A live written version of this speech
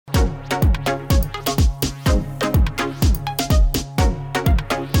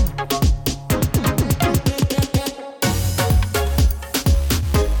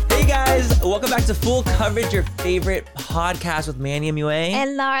Full Coverage, your favorite podcast with Manny M.U.A.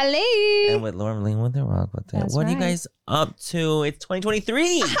 And Laura Lee. And with Lauren Lee with the Rock with it. That's What are you right. guys up to? It's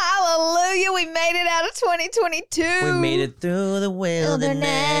 2023. Hallelujah. We made it out of 2022. We made it through the wilderness.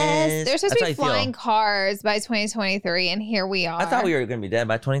 There's supposed That's to how be I feel. flying cars by 2023, and here we are. I thought we were going to be dead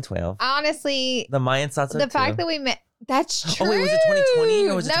by 2012. Honestly, The Mayans thought so the too. fact that we met. That's true. Oh, wait, was it 2020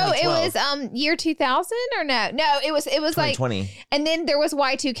 or was it No, 2012? it was year 2000 or no? No, it was like 2020. and then there was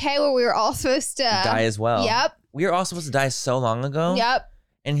Y2K where we were all supposed to Die as well. Yep. We were all supposed to die so long ago. Yep.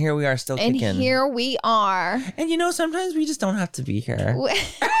 And here we are still And kicking. here we are. And you know, sometimes we just don't have to be here.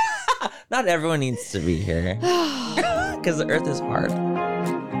 Not everyone needs to be here. Because the earth is hard.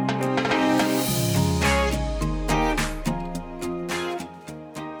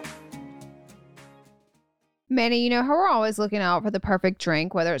 Manny, you know how we're always looking out for the perfect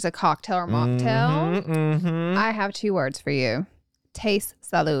drink, whether it's a cocktail or mocktail? Mm-hmm. I have two words for you. Taste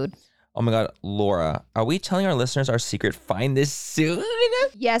salud. Oh my God, Laura, are we telling our listeners our secret? Find this soon?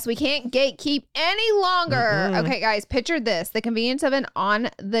 Yes, we can't gatekeep any longer. Mm-mm. Okay, guys, picture this. The convenience of an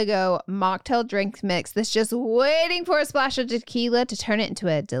on-the-go mocktail drink mix that's just waiting for a splash of tequila to turn it into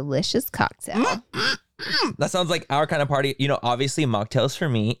a delicious cocktail. That sounds like our kind of party. You know, obviously mocktails for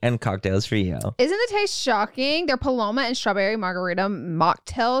me and cocktails for you. Isn't the taste shocking? Their Paloma and Strawberry Margarita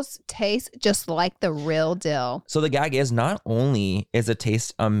mocktails taste just like the real deal. So the gag is not only is the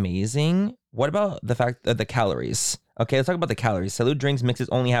taste amazing, what about the fact that the calories? Okay, let's talk about the calories. Salud drinks mixes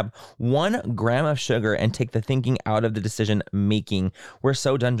only have 1 gram of sugar and take the thinking out of the decision making. We're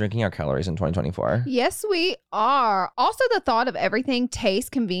so done drinking our calories in 2024. Yes, we are. Also, the thought of everything,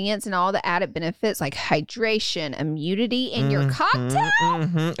 taste, convenience, and all the added benefits like hydration, immunity in your cocktail.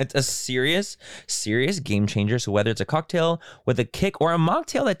 It's a serious game changer. So whether it's a cocktail with a kick or a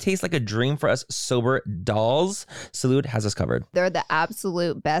mocktail that tastes like a dream for us sober dolls, Salud has us covered. They're the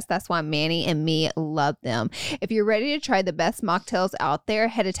absolute best. That's why Manny and me love them. If you're ready to try the best mocktails out there,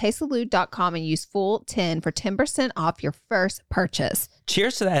 head to tastesalud.com and use full10 for 10% off your first purchase.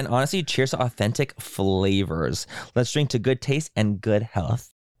 Cheers to that. And honestly, cheers to authentic flavors. Let's drink to good taste and good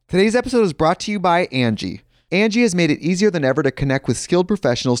health. Today's episode is brought to you by Angie. Angie has made it easier than ever to connect with skilled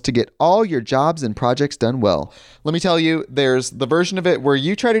professionals to get all your jobs and projects done well. Let me tell you, there's the version of it where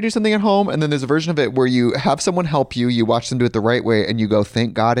you try to do something at home, and then there's a version of it where you have someone help you, you watch them do it the right way, and you go,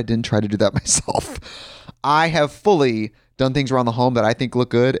 thank God I didn't try to do that myself. I have fully done things around the home that I think look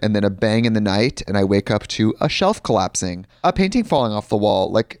good, and then a bang in the night, and I wake up to a shelf collapsing, a painting falling off the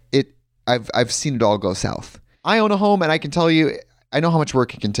wall. I've seen it all go south. I own a home, and I can tell you, I know how much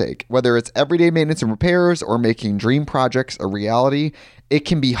work it can take. Whether it's everyday maintenance and repairs or making dream projects a reality, it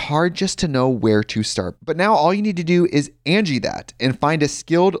can be hard just to know where to start. But now all you need to do is Angie that and find a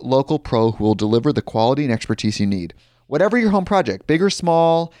skilled local pro who will deliver the quality and expertise you need. Whatever your home project, big or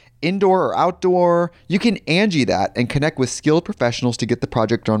small, indoor or outdoor, you can Angie that and connect with skilled professionals to get the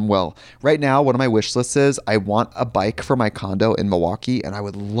project done well. Right now, one of my wish lists is I want a bike for my condo in Milwaukee, and I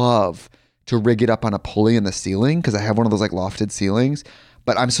would love to rig it up on a pulley in the ceiling because I have one of those like lofted ceilings,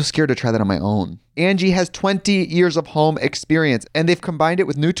 but I'm so scared to try that on my own. Angie has 20 years of home experience, and they've combined it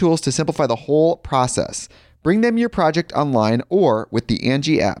with new tools to simplify the whole process. Bring them your project online or with the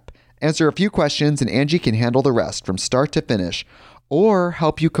Angie app. Answer a few questions and Angie can handle the rest from start to finish, or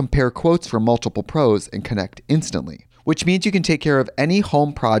help you compare quotes from multiple pros and connect instantly, which means you can take care of any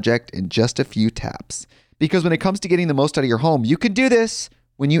home project in just a few taps. Because when it comes to getting the most out of your home, you can do this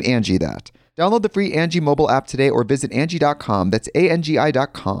when you Angie that. Download the free Angie mobile app today or visit Angie.com. That's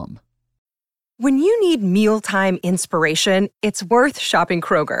ANGI.com. When you need mealtime inspiration, it's worth shopping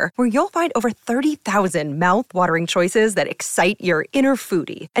Kroger, where you'll find over 30,000 mouth-watering choices that excite your inner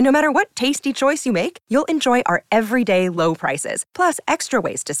foodie. And no matter what tasty choice you make, you'll enjoy our everyday low prices, plus extra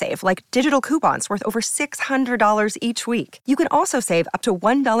ways to save, like digital coupons worth over $600 each week. You can also save up to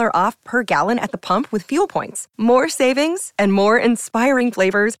 $1 off per gallon at the pump with fuel points. More savings and more inspiring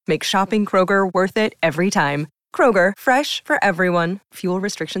flavors make shopping Kroger worth it every time. Kroger, fresh for everyone. Fuel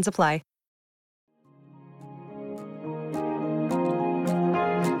restrictions apply.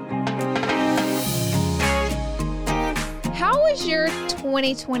 How was your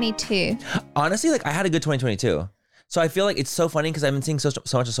 2022? Honestly, like I had a good 2022. So I feel like it's so funny because I've been seeing so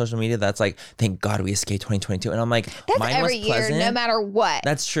much of social media that's like, thank God we escaped 2022. And I'm like, That's mine every was year, pleasant. no matter what.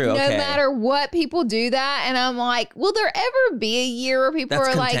 That's true. No Okay. matter what, people do that. And I'm like, will there ever be a year where people That's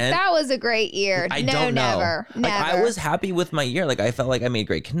are like, content. that was a great year? I No, don't know. never. Like Never. I was happy with my year. Like I felt like I made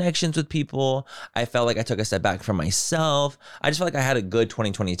great connections with people. I felt like I took a step back from myself. I just felt like I had a good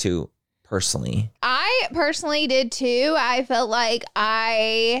 2022 personally. I personally did too. I felt like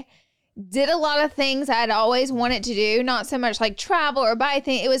I did a lot of things I'd always wanted to do, not so much like travel or buy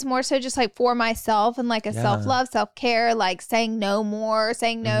things. It was more so just like for myself and like a self-love, self-care, like saying no more,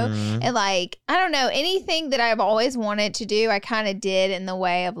 saying no. And like, I don't know, anything that I've always wanted to do, I kind of did in the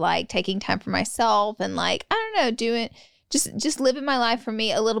way of like taking time for myself and like, I don't know, doing just living my life for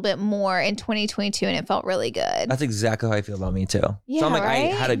me a little bit more in 2022, and it felt really good. That's exactly how I feel about me too. Yeah, so I'm like,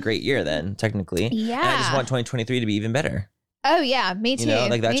 right? I had a great year then, technically. Yeah. And I just want 2023 to be even better. Oh yeah, me too. You know,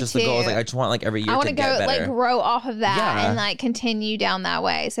 like that's me just too. the goal. Is like I just want like every year I want to to get go better. like grow off of that Yeah. and like continue down that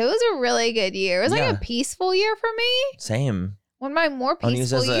way. So it was a really good year. It was like Yeah. a peaceful year for me. Same. One of my more I'll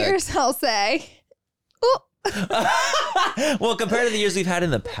use peaceful as a- years, I'll say. Ooh. Well, compared to the years we've had in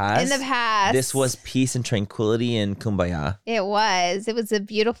the past, In the past, this was peace and tranquility and kumbaya. It was a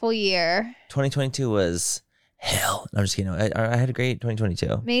beautiful year. 2022 was hell. I'm just kidding. I had a great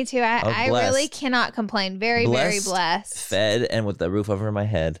 2022. Me too. I blessed. really cannot complain. Very, very blessed. Fed and with the roof over my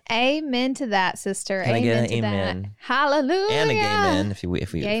head. Amen to that, sister. Can I amen get an to amen? that. Hallelujah. And a gay man if you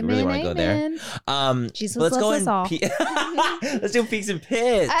Gay really man, want to go there. amen. Jesus but let's go loves us in. all. Let's do peaks and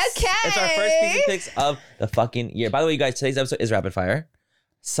pits. Okay. It's our first peaks and picks of the fucking year. By the way, you guys, today's episode is rapid fire.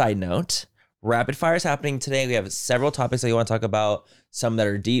 Side note, rapid fire is happening today. We have several topics that you want to talk about. Some that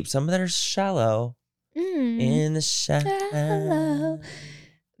are deep, some that are shallow. In the shallow.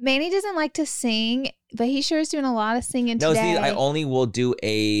 Manny doesn't like to sing, but he sure is doing a lot of singing No, today. see, I only will do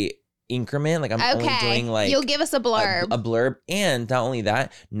a increment. Like I'm only doing like you'll give us a blurb. a blurb. And not only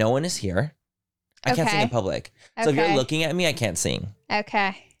that, no one is here. I can't sing Okay. in public. So if you're Okay. looking at me, I can't sing.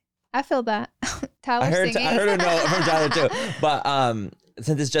 Okay, I feel that. Tyler I heard singing. it from Tyler too. But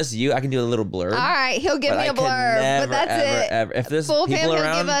since it's just you, I can do a little blurb. All right, he'll give But me I a could blurb, never, but that's ever, it. Ever. If there's Full people Pam will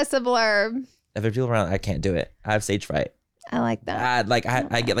around, give us a blurb. if there's people around, I can't do it. I have stage fright. I like that.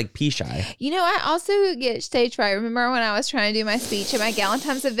 I get like pee shy. You know, I also get stage fright. Remember when I was trying to do my speech at my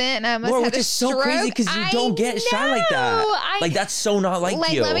Galentine's event and I almost Laura, had which a is so stroke? crazy because you don't get shy like that. Like that's so not like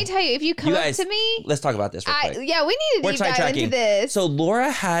you. Let me tell you, if you come You up guys, to me, let's talk about this real quick. we need to We're deep dive into sidetracking. this. So Laura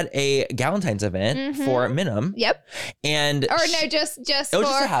had a Galentine's event for Minimum. Yep. And Or no, just Oh, for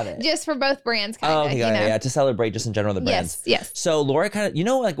just to have it. just for both brands, kind oh, of. okay, you know? yeah, to celebrate just in general the brands. Yes. So Laura kind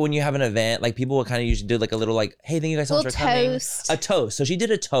of, like when you have an event, like people will kind of usually do like a little like, hey, thank you guys so much Little for coming. toast. A toast. So she did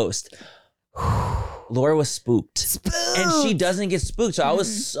a toast. Laura was spooked. And she doesn't get spooked. So I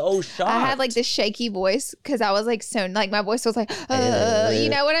was so shocked. I had like this shaky voice because I was like so like my voice was like you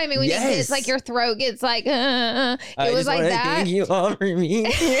know what I mean when you get, it's like your throat gets like it I was just like wanna that. Thank you all for me.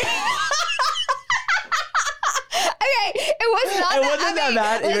 Okay, it was not. It wasn't that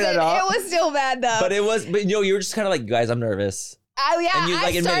bad, even at all. It was still bad though. But you were just kind of like, guys, I'm nervous. And you, like,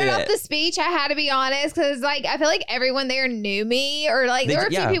 I started admitted off it. the speech. I had to be honest because, like, I feel like everyone there knew me, or like there were a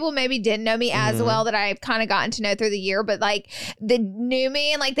few people maybe didn't know me as well that I've kind of gotten to know through the year, but like they knew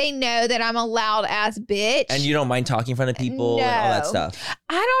me and like they know that I'm a loud ass bitch. And you don't mind talking in front of people and all that stuff.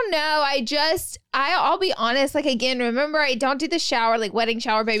 I don't know. I'll be honest. Like again, remember I don't do the shower, like wedding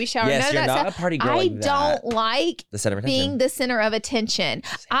shower, baby shower. Yes, none of you're that not stuff. a party girl I like that. don't like The center of being attention. the center of attention.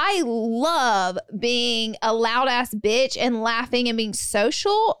 I love being a loud ass bitch and laughing and being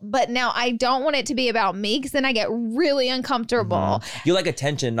social, but now I don't want it to be about me because then I get really uncomfortable. You like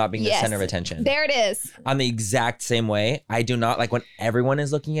attention, not being the Yes. center of attention. There it is. I'm the exact same way. I do not like when everyone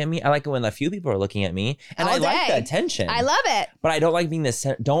is looking at me. I like it when a few people are looking at me. And All I like day. the attention. I love it. But I don't like being the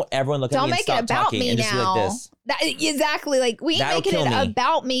center. Don't everyone look at Don't me and make stop it about talking me and just be now. like this. Exactly. Like we ain't That'll making kill it me.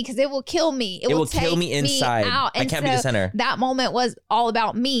 about me because it will kill me. It will kill take me inside. out. I And can't be the so center. That moment was all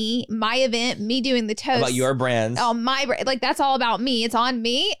about me, my event, me doing the toast. About your brands. Oh, like that's all about me. It's on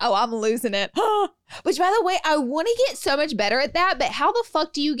me. Oh, I'm losing it. Which, by the way, I want to get so much better at that. But how the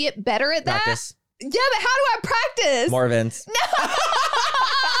fuck do you get better at that? Practice. Yeah, but how do I practice? More events.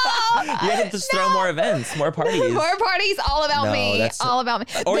 You have to just throw more events, more parties. More parties, all about No, me. that's- All about me.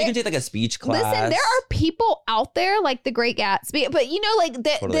 Or you can take like a speech class. Listen, there are people out there like the Great Gatsby, but you know, like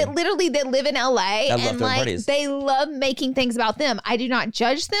that literally that live in LA That love and throwing like parties. they love making things about them. I do not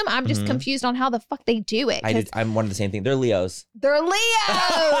judge them. I'm just confused on how the fuck they do it. 'Cause I'm one of the same thing. They're Leos. they're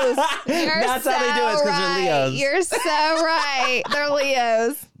Leos. That's how they do it, 'cause they're Leos. You're so right. They're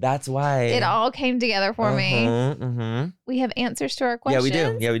Leos. That's why. It all came together for me. Mm-hmm. We have answers to our Yeah, questions. we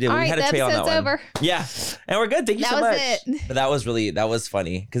do. Yeah, we do. All We right, had a the trail on that episode's one. over. Yeah, and we're good. Thank you That so was much. it. But that was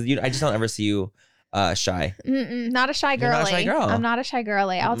funny because I just don't ever see you shy. Not a shy You're girly. not a shy girl. I'm not a shy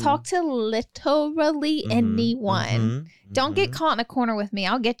girly. I'll talk to literally anyone. Don't get caught in a corner with me.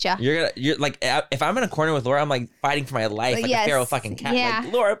 I'll get you. You're like, if I'm in a corner with Laura, I'm like fighting for my life, like Yes. a feral fucking cat. Yeah.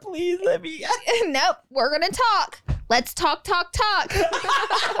 Like, Laura, please let me. Nope. We're gonna talk. Let's talk.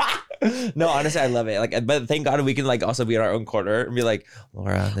 No, honestly, I love it. Like, but thank God we can like also be in our own corner and be like,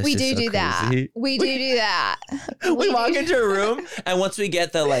 Laura, this We is do so do that. crazy. We do that. We walk into a room, and once we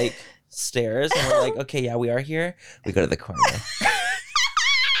get the like stairs, and we're like, okay, yeah, we are here. We go to the corner.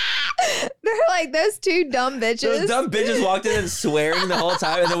 They're like those two dumb bitches. Those dumb bitches walked in and swearing the whole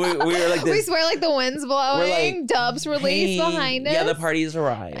time, and then we were like, this, we swear like the wind's blowing. like, Dubs release hey, behind us. yeah, the party's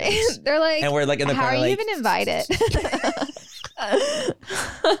arrived. They're like, And we're like in the how corner, are you like, even invited?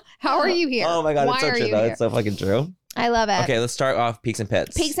 How are you here? Oh my God, Why it's so are true you though. here? It's so fucking true. I love it. Okay, let's start off peaks and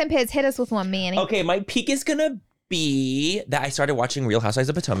pits. Peaks and pits. Hit us with one, Manny. Okay, my peak is gonna be that I started watching Real Housewives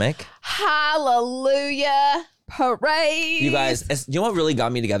of Potomac. Hallelujah. Parade. You guys, you know what really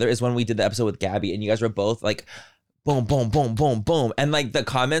got me together is when we did the episode with Gabby, and you guys were both like, boom, boom, boom, boom, boom. And like the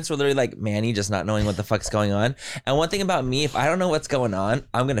comments were literally like, Manny just not knowing what the fuck's going on. And one thing about me, if I don't know what's going on,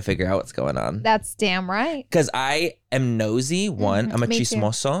 I'm going to figure out what's going on. That's damn right. Because I am nosy, one. I'm a me too.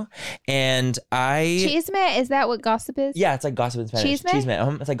 chismoso. And I... Chisme, is that what gossip is? Yeah, it's like gossip in Spanish.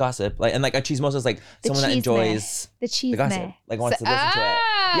 Chisme? It's like gossip. Like, and like a chismoso is like The someone that chisme. enjoys The the gossip. chisme. Like wants to listen to it.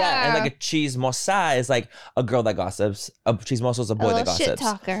 Yeah, and like a chismosa is like a girl that gossips. A chismoso is a boy a that little shit gossips.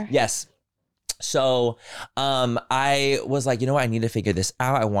 talker. Yes. So I was like, you know what? I need to figure this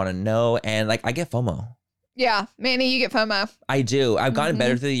out. I want to know. And like, I get FOMO. Yeah, Manny, you get FOMO. I do. I've gotten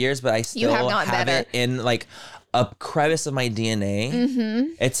better through the years, but I still have gotten have better. it in like a crevice of my DNA.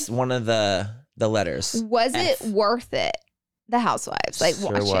 Mm-hmm. It's one of the letters. Was F. it worth it? The Housewives, like Sure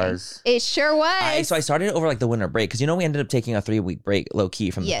watching. was. It sure was. So I started over like the winter break because you know we ended up taking a 3-week break low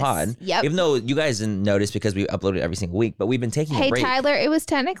key from Yes. the pod. Yep. Even though you guys didn't notice because we uploaded every single week, but we've been taking a Hey, break. Tyler, it was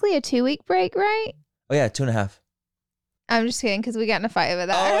technically a 2-week break, right? Oh yeah, 2.5. I'm just kidding because we got in a fight with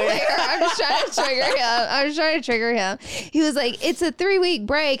that Oh, earlier. yeah. I'm just trying to trigger him. He was like, it's a 3-week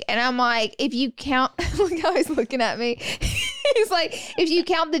break. And I'm like, if you count, look how he's looking at me. He's like, if you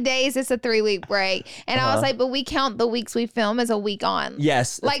count the days, it's a 3-week break. And I was like, but we count the weeks we film as a week on.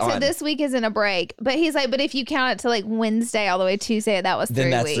 Yes. it's Like, so on. this week isn't a break. But he's like, but if you count it to like Wednesday all the way to Tuesday, that was 3 Then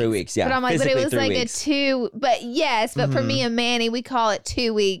weeks. that's 3 weeks, yeah. But I'm like, but it Physically was 3 like weeks. a 2, but yes, but for me and Manny, we call it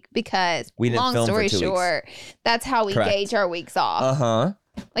 2 week because We didn't long film for story 2 weeks. short, that's how we Correct. gauge our weeks off. Uh-huh.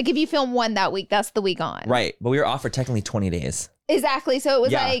 Like if you film one that week, that's the week on. Right. But we were off for technically 20 days. Exactly. So it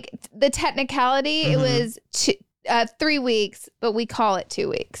was Yeah. like the technicality, it was 3 weeks, but we call it 2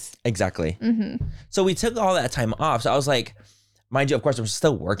 weeks. Exactly. Mm-hmm. So we took all that time off. So I was like, mind you, of course, we're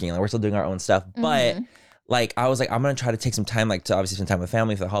still working. Like we're still doing our own stuff. But like, I was like, I'm going to try to take some time, like to obviously spend time with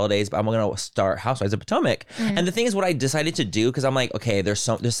family for the holidays, but I'm going to start Housewives of Potomac. And the thing is what I decided to do, because I'm like, okay, there's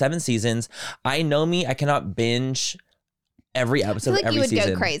 7 seasons. I know me, I cannot binge every episode like of every you would go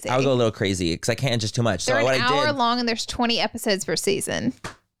season. crazy. I would go a little crazy because I can't just too much. They're So what an I hour did, long and there's 20 episodes per season.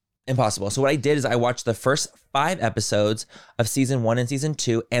 impossible. So what I did is I watched the first 5 episodes of season 1 and season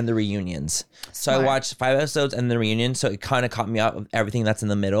 2 and the reunions. So Smart. I watched 5 episodes and the reunion. So it kind of caught me out of everything that's in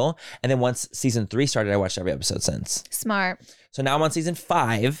the middle. And then once season 3 started, I watched every episode since. Smart. So now I'm on season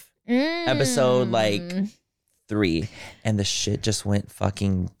 5, episode like 3, and the shit just went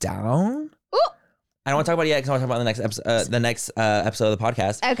fucking down. Ooh. I don't want to talk about it yet because I want to talk about the next episode of the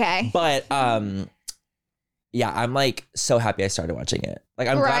podcast. Okay. But yeah, I'm like so happy I started watching it. Like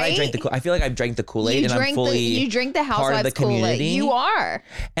I'm glad I drank I feel like I've drank the Kool-Aid and I'm fully you drink the part of Housewives the Kool-Aid. community. You are.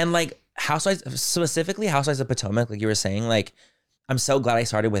 And like Housewives, specifically Housewives of Potomac, like you were saying, like I'm so glad I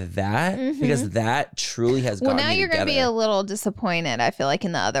started with that because that truly has gotten Well, now me you're going to be together. a little disappointed, I feel like,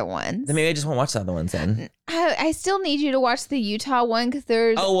 in the other ones. Then maybe I just won't watch the other ones then. I still need you to watch the Utah one because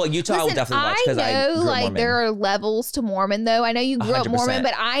there's. Oh well, Utah I will Listen, definitely watch because I know grew up like Mormon. there are levels to Mormon though. I know you grew up 100%. Mormon,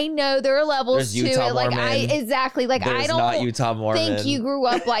 but I know there are levels There's to Utah it. Like Mormon. exactly. Like I There's don't not Utah Mormon. think you grew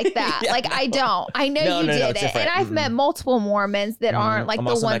up like that. Yeah, like I no. don't. I know No, you no, did it's it, different. and I've met multiple Mormons that aren't like I'm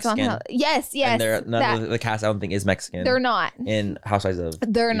the also ones Mexican. on. Yes, yes. and they're, none that- of the cast I don't think is Mexican. they're not. in Housewives of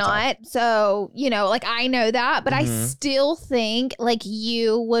They're Utah. not. So, like I know that, but I still think like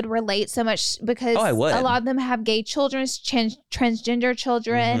you would relate so much because Oh, I would. a lot of them have gay children, transgender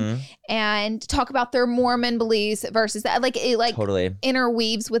children, and talk about their Mormon beliefs versus that. Like it Totally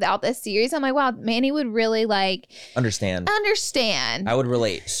interweaves without this series. I'm like, wow, Manny would really understand. understand. I would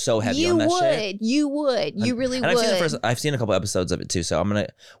relate so heavy you on that would. shit. You would. You really And would. I've seen a couple episodes of it too. So I'm gonna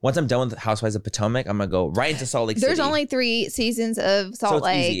once I'm done with Housewives of Potomac, I'm gonna go right into Salt Lake City. There's only 3 seasons of Salt it's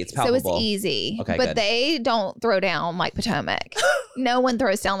Lake. easy. It's so it's palpable. easy. Okay, but good. they don't throw down like Potomac. No one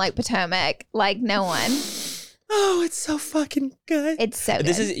throws down like Potomac. Like no one. Oh, it's so fucking good. It's so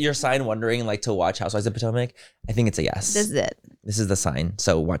This good. is your sign wondering like to watch Housewives of Potomac. I think it's a yes. This is it. This is the sign.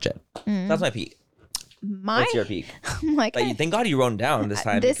 So watch it. Mm. That's my peak. What's your peak? I'm like, Thank God you wrote them down this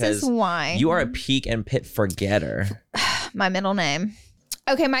time this because is why. you are a peak and pit forgetter. My middle name.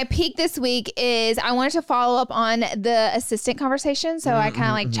 Okay, my peak this week is I wanted to follow up on the assistant conversation. So I kind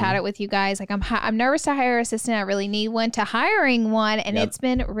of like chatted with you guys. Like I'm nervous to hire an assistant. I really need one to hiring one. And it's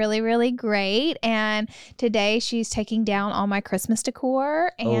been really, really great. And today she's taking down all my Christmas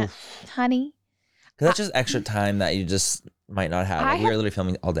decor. And honey. Because that's just extra time that you just might not have. Like, we were literally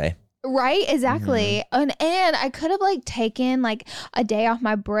filming all day. Right, exactly. And I could have like taken like a day off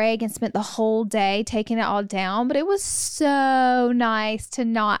my break and spent the whole day taking it all down, but it was so nice to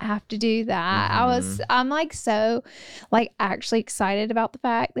not have to do that. I'm like so like actually excited about the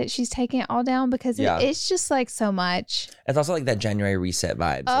fact that she's taking it all down because it's just like so much. It's also like that January reset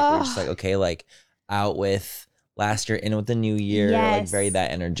vibes. Like, we're just like, okay, like out with last year, in with the new year, like very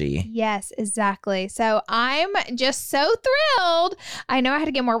that energy. Yes, exactly. So I'm just so thrilled. I know I had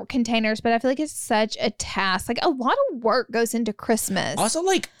to get more containers, but I feel like it's such a task. Like a lot of work goes into Christmas. Also,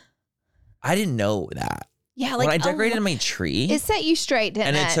 like, I didn't know that. Yeah, like when I decorated my tree, it set you straight,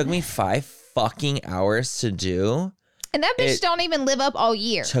 didn't it? And it took me 5 fucking hours to do. And that bitch don't even live up all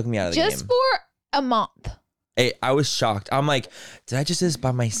year. Took me out of the just game. for a month. I was shocked. I'm like, did I just do this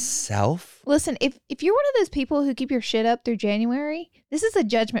by myself? Listen, if you're one of those people who keep your shit up through January, this is a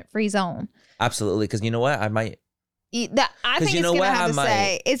judgment-free zone. Absolutely, because you know what? I might. I think it's gonna have to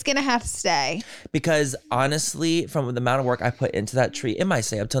stay. It's gonna have to stay. Because honestly, from the amount of work I put into that tree, it might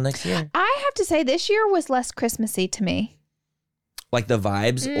stay up till next year. I have to say, this year was less Christmassy to me. Like the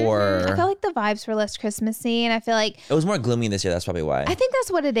vibes, or I feel like the vibes were less Christmassy, and I feel like it was more gloomy this year. That's probably why. I think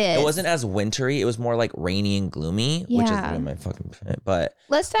that's what it is. It wasn't as wintry. It was more like rainy and gloomy, which is really my fucking pit. But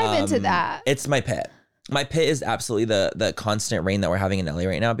let's dive into that. It's my pit. My pit is absolutely the constant rain that we're having in LA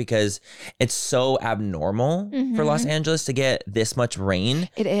right now, because it's so abnormal for Los Angeles to get this much rain.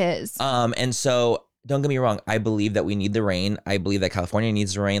 It is. And so don't get me wrong. I believe that we need the rain. I believe that California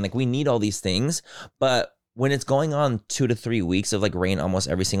needs the rain. Like, we need all these things, but when it's going on 2 to 3 weeks of like rain almost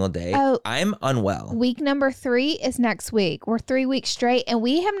every single day, I'm unwell. Week number 3 is next week. We're 3 weeks straight, and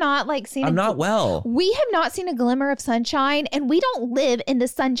we have not like seen. I'm not well. We have not seen a glimmer of sunshine, and we don't live in the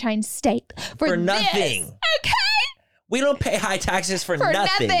sunshine state for nothing. Okay. We don't pay high taxes for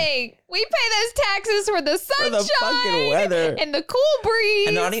nothing. We pay those taxes for the sunshine, for the fucking weather, and the cool breeze.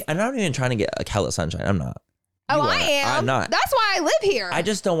 And I'm not even trying to get like hella sunshine. I'm not. I am. I'm not. That's why I live here. I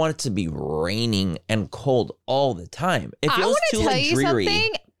just don't want it to be raining and cold all the time. It feels too tell like you dreary.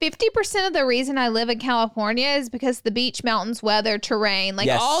 Something. 50% of the reason I live in California is because the beach, mountains, weather, terrain, like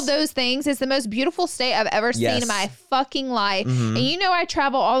all those things is the most beautiful state I've ever seen in my fucking life. And you know, I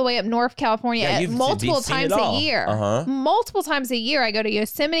travel all the way up North California multiple times a year. Multiple times a year. I go to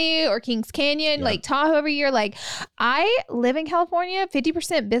Yosemite or Kings Canyon, Lake Tahoe every year. Like, I live in California,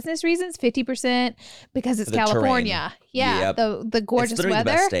 50% business reasons, 50% because it's California. Terrain. Yeah. The gorgeous it's weather.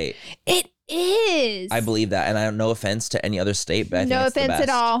 The best state. It is. I believe that, and I have no offense to any other state, but I think no it's the offense best.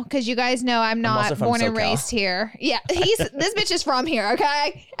 at all, because you guys know I'm not born and raised here. Yeah, this bitch is from here.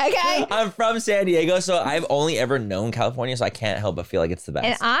 Okay. I'm from San Diego, so I've only ever known California, so I can't help but feel like it's the best.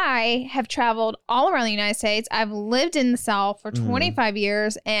 And I have traveled all around the United States. I've lived in the South for 25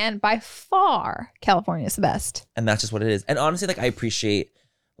 years, and by far, California is the best. And that's just what it is. And honestly, like, I appreciate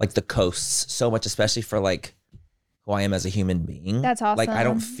like the coasts so much, especially for like who I am as a human being. That's awesome. Like, I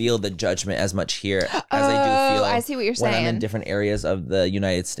don't feel the judgment as much here as I do feel I see what you're saying. when I'm in different areas of the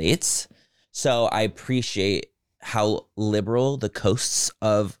United States. So I appreciate how liberal the coasts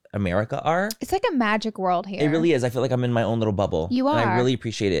of America are. It's like a magic world here. It really is. I feel like I'm in my own little bubble. You are. And I really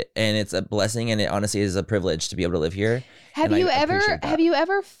appreciate it. And it's a blessing, and it honestly is a privilege to be able to live here. Have you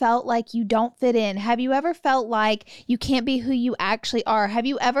ever felt like you don't fit in? Have you ever felt like you can't be who you actually are? Have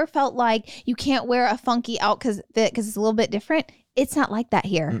you ever felt like you can't wear a funky outfit because it's a little bit different? It's not like that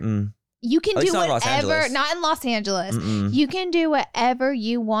here. You can do whatever, not in Los Angeles. You can do whatever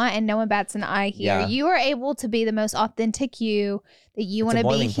you want, and no one bats an eye here. Yeah. You are able to be the most authentic you that you want to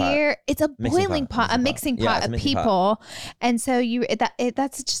be here. It's a boiling pot, a mixing pot of people. And so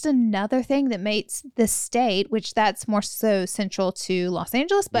that's just another thing that makes the state, which that's more so central to Los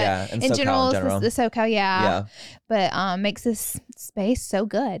Angeles, but in general, the SoCal, but makes this space so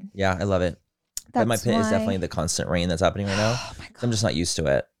good. Yeah, I love it. But my pit is definitely the constant rain that's happening right now. Oh my God. I'm just not used to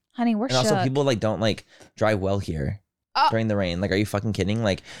it. Honey, we're shook. And also, people like don't like drive well here during the rain. Like, are you fucking kidding?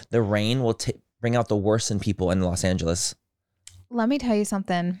 Like, the rain will bring out the worst in people in Los Angeles. Let me tell you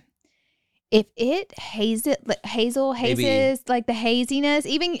something. If it hazes like the haziness,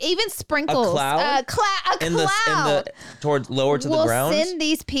 even sprinkles, a cloud towards lower to the ground, will send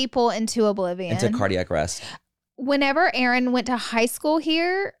these people into oblivion, into cardiac arrest. Whenever Aaron went to high school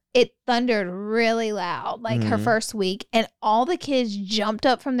here, it thundered really loud, like her first week, and all the kids jumped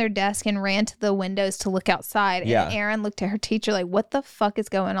up from their desk and ran to the windows to look outside. Yeah. And Aaron looked at her teacher like, what the fuck is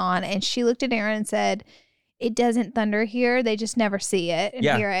going on? And she looked at Aaron and said, it doesn't thunder here. They just never see it and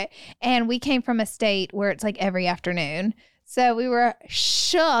hear it. And we came from a state where it's like every afternoon. So we were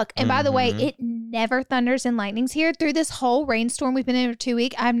shook. And by the way, it never thunders and lightnings here. Through this whole rainstorm we've been in for 2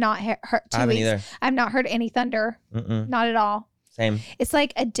 weeks, I've not heard I haven't either. I've not heard any thunder. Not at all. Same. It's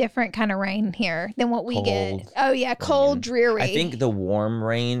like a different kind of rain here than what we Cold get. Oh yeah, cold, dreary. I think the warm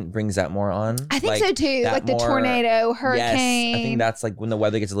rain brings that more on. I think so too. Like the tornado, hurricane. Yes, I think that's like when the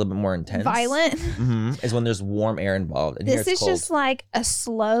weather gets a little bit more intense. Violent. Is when there's warm air involved. And This here it's is cold. just like a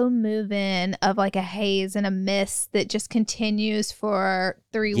slow moving of like a haze and a mist that just continues for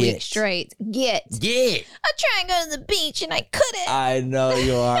 3 weeks straight. Yeah. I try and go to the beach and I couldn't. I know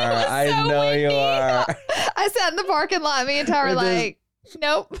you are. I so know you windy. are. I sat in the parking lot. Me and Ty were like,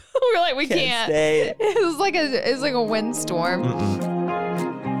 nope. We're like, we can't. Stay. It was like a windstorm.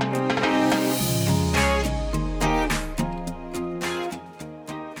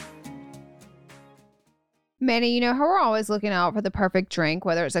 Manny, you know how we're always looking out for the perfect drink,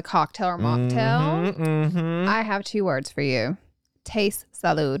 whether it's a cocktail or mocktail? I have 2 words for you. Taste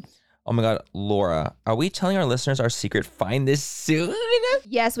salud. Oh my God, Laura, are we telling our listeners our secret find this soon?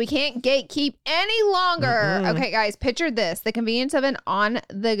 Yes, we can't gatekeep any longer. Okay, guys, picture this. The convenience of an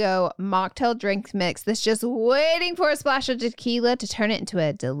on-the-go mocktail drink mix that's just waiting for a splash of tequila to turn it into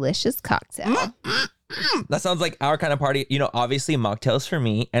a delicious cocktail. That sounds like our kind of party. You know, obviously mocktails for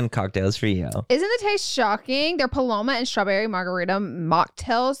me and cocktails for you. Isn't the taste shocking? Their Paloma and strawberry margarita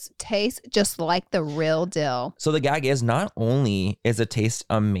mocktails taste just like the real deal. So the gag is not only is the taste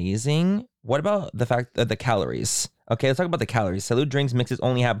amazing, what about the fact that the calories? Okay, let's talk about the calories. Salud drinks mixes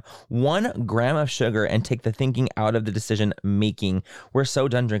only have 1 gram of sugar and take the thinking out of the decision making. We're so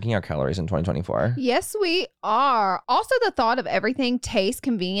done drinking our calories in 2024. Yes, we are. Also, the thought of everything, taste,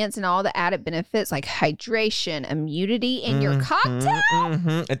 convenience, and all the added benefits like hydration, immunity in your cocktail.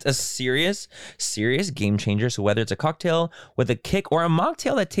 It's a serious game changer. So whether it's a cocktail with a kick or a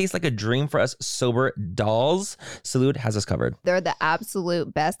mocktail that tastes like a dream for us sober dolls, Salud has us covered. They're the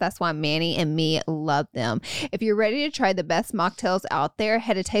absolute best. That's why Manny and me love them. If you're ready to try the best mocktails out there,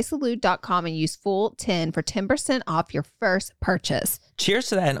 head to tastesalud.com and use full10 for 10% off your first purchase. Cheers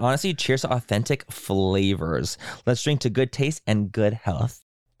to that, and honestly, cheers to authentic flavors. Let's drink to good taste and good health.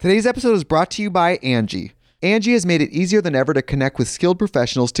 Today's episode is brought to you by Angie. Angie has made it easier than ever to connect with skilled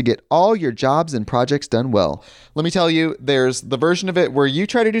professionals to get all your jobs and projects done well. Let me tell you, there's the version of it where you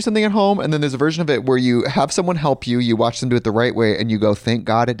try to do something at home, and then there's a version of it where you have someone help you, you watch them do it the right way, and you go, thank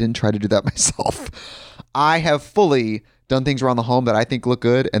God I didn't try to do that myself. I have fully done things around the home that I think look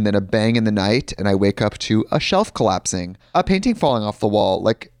good, and then a bang in the night, and I wake up to a shelf collapsing, a painting falling off the wall.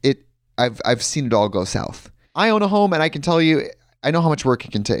 Like I've seen it all go south. I own a home, and I can tell you, I know how much work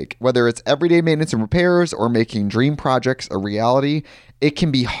it can take. Whether it's everyday maintenance and repairs or making dream projects a reality, it can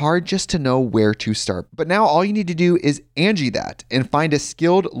be hard just to know where to start. But now all you need to do is Angie that and find a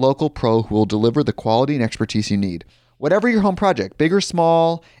skilled local pro who will deliver the quality and expertise you need. Whatever your home project, big or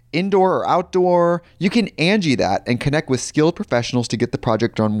small, indoor or outdoor, you can Angie that and connect with skilled professionals to get the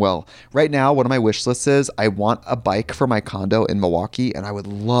project done well. Right now, one of my wish lists is I want a bike for my condo in Milwaukee, and I would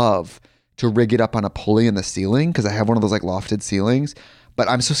love to rig it up on a pulley in the ceiling because I have one of those like lofted ceilings, but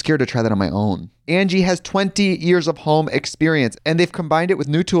I'm so scared to try that on my own. Angie has 20 years of home experience, and they've combined it with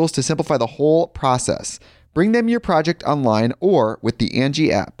new tools to simplify the whole process. Bring them your project online or with the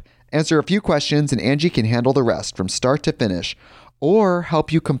Angie app. Answer a few questions and Angie can handle the rest from start to finish, or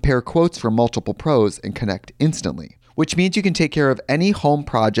help you compare quotes from multiple pros and connect instantly, which means you can take care of any home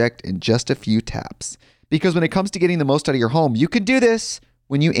project in just a few taps. Because when it comes to getting the most out of your home, you can do this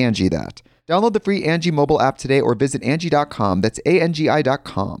when you Angie that. Download the free Angie mobile app today or visit Angie.com. That's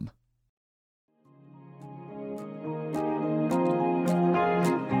ANGI.com.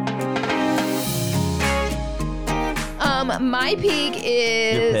 My peak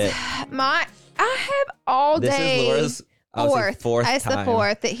is I have all This day. is Laura's fourth It's time. the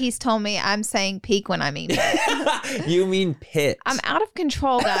fourth that he's told me I'm saying peak when I mean pit. You mean pit. I'm out of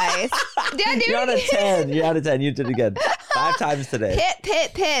control, guys. Did I do You're it out of again? 10. You're out of 10. You did it again. 5 times today.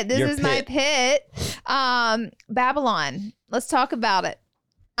 Pit. This Your is my pit. Babylon. Let's talk about it.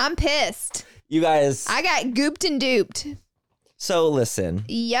 I'm pissed. You guys. I got gooped and duped. So listen.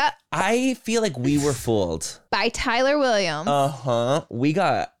 Yep. I feel like we were fooled. By Tyler Williams. We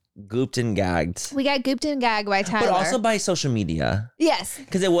got gooped and gagged. We got gooped and gagged by Tyler. But also by social media. Yes.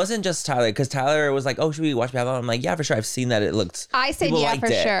 Because it wasn't just Tyler. Because Tyler was like, oh, should we watch Babylon? I'm like, yeah, for sure. I've seen that. It looked. I said people yeah liked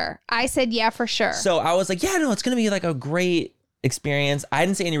for it. sure. I said yeah for sure. So I was like, yeah, no, it's going to be like a great experience. I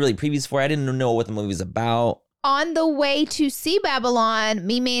didn't see any really previews for it. I didn't know what the movie was about. On the way to see Babylon,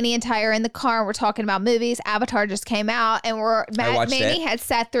 me, Manny, and Ty are in the car and we're talking about movies. Avatar just came out and Manny had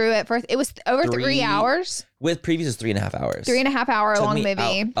sat through it it was over 3 hours. With previews is 3.5 hours. 3.5 hour Took long me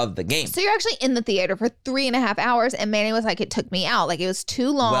movie. out of the game. So you're actually in the theater for 3.5 hours, and Manny was like, "It took me out. Like it was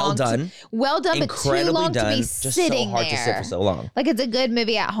too long. Well done, but too long to be just sitting so hard there. to sit for so long. Like it's a good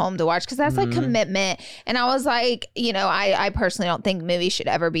movie at home to watch because that's like commitment." And I was like, I personally don't think movies should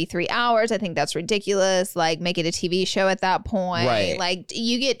ever be 3 hours. I think that's ridiculous. Like make it a TV show at that point. Right. Like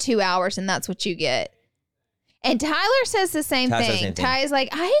you get 2 hours, and that's what you get. And Tyler says the same thing. Ty's like,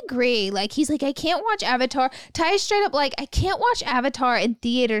 I agree. Like, he's like, I can't watch Avatar. Ty is straight up like, I can't watch Avatar in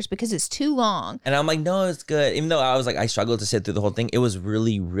theaters because it's too long. And I'm like, no, it's good. Even though I was like, I struggled to sit through the whole thing. It was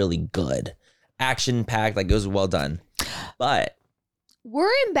really, really good. Action packed. Like, it was well done. But we're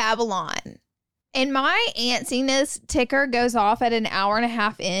in Babylon. And my antsiness ticker goes off at an hour and a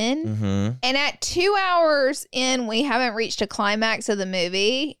half in. Mm-hmm. And at 2 hours in, we haven't reached a climax of the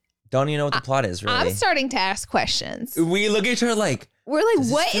movie. Don't even know what the plot is, really. I'm starting to ask questions. We look at each other like, we're like,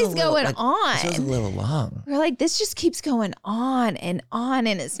 what is going on? This was a little long. We're like, this just keeps going on, and it's not. And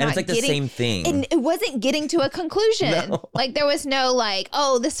it's like the same thing. And it wasn't getting to a conclusion. No. Like there was no like,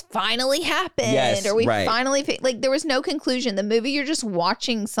 oh, this finally happened, Yes, or we right. finally like there was no conclusion. The movie, you're just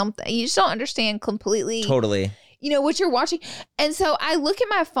watching something. You just don't understand completely. Totally. What you're watching. And so I look at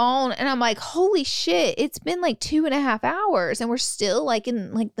my phone and I'm like, holy shit, it's been like 2.5 hours and we're still like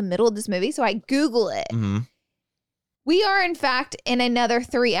in like the middle of this movie. So I Google it. Mm-hmm. We are in fact in another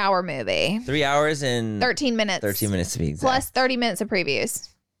 3 hour movie. 3 hours and 13 minutes. 13 minutes to be exact. Plus 30 minutes of previews.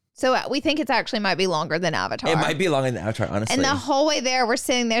 So we think it's actually might be longer than Avatar. It might be longer than Avatar, honestly. And the whole way there, we're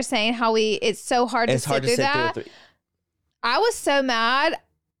sitting there saying how it's so hard to sit through that. I was so mad.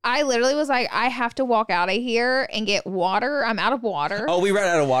 I literally was like, I have to walk out of here and get water. I'm out of water. Oh, we ran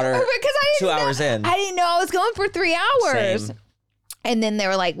out of water because I didn't 2 hours in. I didn't know I was going for 3 hours. Same. And then they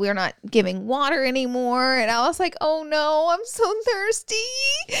were like, we're not giving water anymore. And I was like, oh no, I'm so thirsty.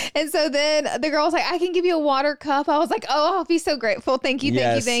 And so then the girl was like, I can give you a water cup. I was like, oh, I'll be so grateful. Thank you,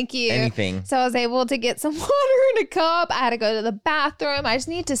 thank you. Anything. So I was able to get some water in a cup. I had to go to the bathroom. I just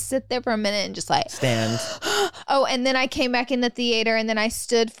need to sit there for a minute and just like stand. Oh, and then I came back in the theater and then I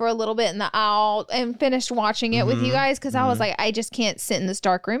stood for a little bit in the aisle and finished watching it with you guys because I was like, I just can't sit in this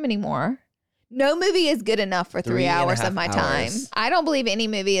dark room anymore. No movie is good enough for 3 hours of my time. I don't believe any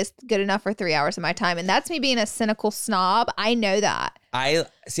movie is good enough for 3 hours of my time. And that's me being a cynical snob. I know that.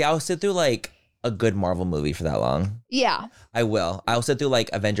 I'll sit through like a good Marvel movie for that long. Yeah. I'll sit through like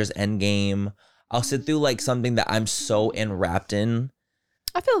Avengers Endgame. I'll sit through like something that I'm so enwrapped in.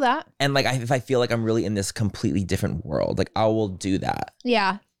 I feel that. And like if I feel like I'm really in this completely different world, like I will do that.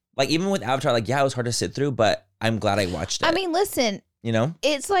 Yeah. Like even with Avatar, like yeah, it was hard to sit through, but I'm glad I watched it. I mean, listen.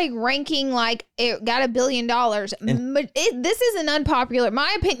 It's like ranking like it got $1 billion. This is an unpopular.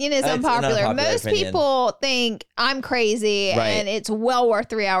 My opinion is unpopular. Most people think I'm crazy and it's well worth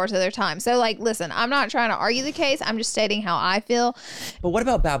 3 hours of their time. So like, listen, I'm not trying to argue the case. I'm just stating how I feel. But what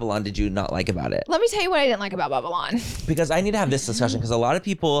about Babylon did you not like about it? Let me tell you what I didn't like about Babylon. Because I need to have this discussion because a lot of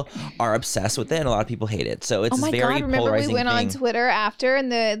people are obsessed with it and a lot of people hate it. So it's very polarizing thing. Remember we went on Twitter after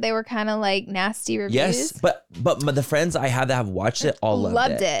and they were kind of like nasty reviews. Yes, but the friends I have that have watched it all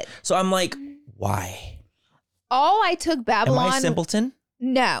loved it. So I'm like, why? All I took Babylon. Am I a simpleton?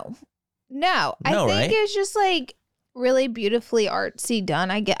 No. I think it's just like really beautifully artsy done.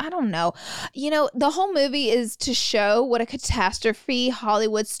 I don't know. The whole movie is to show what a catastrophe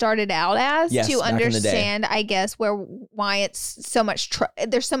Hollywood started out as, to understand, I guess, why it's so much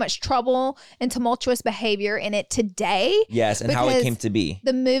there's so much trouble and tumultuous behavior in it today. Yes, and how it came to be.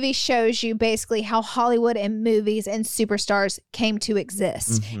 The movie shows you basically how Hollywood and movies and superstars came to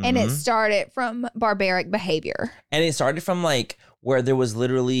exist. Mm-hmm. And it started from barbaric behavior. And it started from like where there was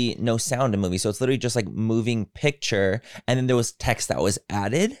literally no sound in movies. So it's literally just like moving picture. And then there was text that was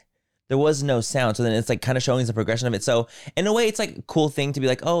added. There was no sound. So then it's like kind of showing the progression of it. So in a way, it's like a cool thing to be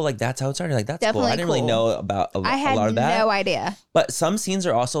like, oh, like that's how it started. Like that's definitely cool. I didn't really know about a lot of that. I had no idea. But some scenes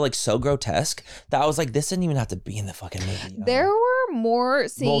are also like so grotesque that I was like, this didn't even have to be in the fucking movie. There were more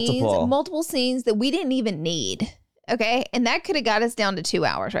scenes, multiple scenes that we didn't even need. Okay. And that could have got us down to 2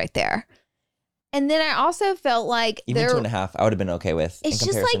 hours right there. And then I also felt like even 2.5, I would have been okay with. It's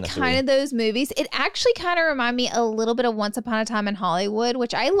just like kind of those movies. It actually kind of reminded me a little bit of Once Upon a Time in Hollywood,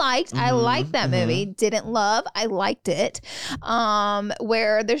 which I liked. I liked that movie. Didn't love. I liked it.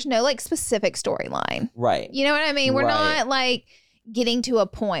 Where there's no like specific storyline. Right. You know what I mean? We're not like, getting to a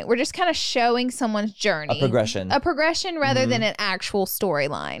point. We're just kind of showing someone's journey. A progression rather than an actual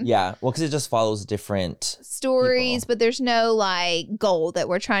storyline. Yeah. Well, because it just follows different stories, people. But there's no like goal that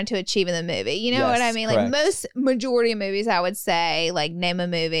we're trying to achieve in the movie. You know what I mean? Correct. Like majority of movies, I would say, like name a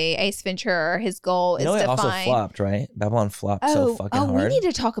movie, Ace Ventura, his goal is to it also find. flopped, right? Babylon flopped so fucking hard. We need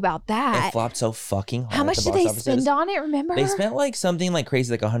to talk about that. It flopped so fucking hard. How much did they spend on it? Remember? They spent like something like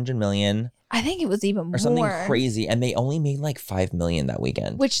crazy, like $100 million. I think it was even more. Or something crazy. And they only made like $5 million that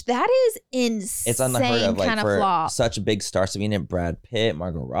weekend. Which that is insane. It's unheard of, like, kind of for flop. such a big star. So we had Brad Pitt,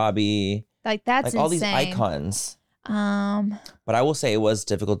 Margot Robbie. Like that's like insane. all these icons. But I will say it was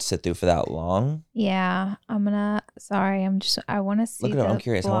difficult to sit through for that long. Yeah. I want to see. Look at it. I'm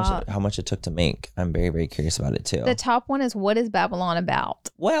curious how much it took to make. I'm very, very curious about it too. The top one is what is Babylon about?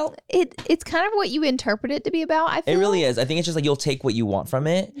 Well, it's kind of what you interpret it to be about. I feel it really is. I think it's just like you'll take what you want from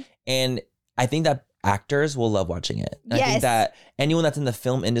it, and I think that actors will love watching it. And yes. I think that anyone that's in the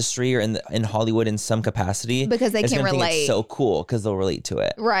film industry or in Hollywood in some capacity, because they can relate. It's so cool because they'll relate to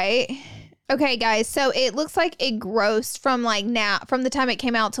it. Right. Okay, guys. So it looks like it grossed from the time it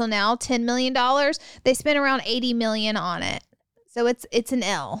came out till now, $10 million. They spent around $80 million on it. So it's an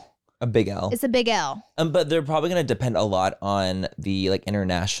L. A big L. It's a big L. But they're probably going to depend a lot on the like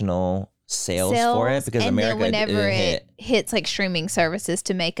international sales for it because and America then whenever it hits like streaming services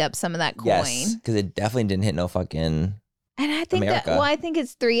to make up some of that coin. Yes, because it definitely didn't hit no fucking. And I think America. I think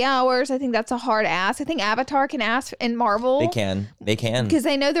it's 3 hours. I think that's a hard ask. I think Avatar can ask in Marvel. They can. Because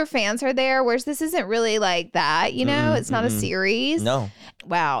they know their fans are there, whereas this isn't really like that, you know? It's not a series. No.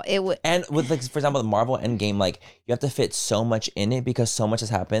 Wow. It would. And with like, for example, the Marvel Endgame, like you have to fit so much in it because so much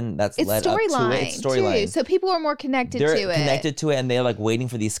has happened that's led up to it. It's storyline. So people are more connected to it. They're connected to it and they're like waiting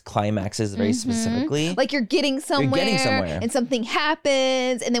for these climaxes very specifically. Like you're getting somewhere and something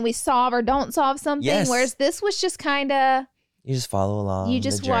happens and then we solve or don't solve something. Yes. Whereas this was just kind of. You just follow along. You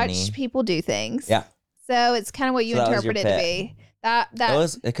just watch people do things. Yeah. So it's kind of what you interpret it to be.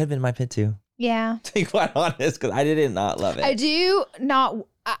 It could have been my pit too. Yeah. To be quite honest, because I did not love it. I do not.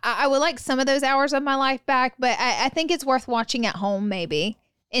 I would like some of those hours of my life back, but I think it's worth watching at home, maybe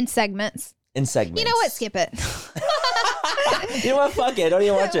in segments. You know what? Skip it. You know what? Fuck it. Don't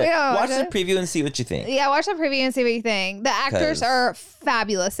even watch it. Watch the it. preview and see what you think. Yeah, watch the preview and see what you think. The actors are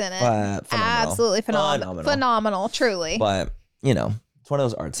fabulous in it. Phenomenal. Absolutely phenomenal, truly. But, you know, it's one of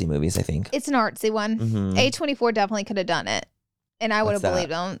those artsy movies, I think. It's an artsy one. Mm-hmm. A24 definitely could have done it. And I would have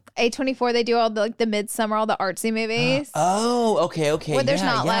believed them. A24, they do all the Midsummer, all the artsy movies. Oh, okay. Where there's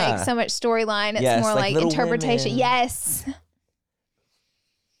not like so much storyline. It's more like interpretation. Women. Yes.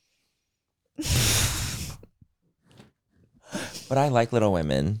 But I like Little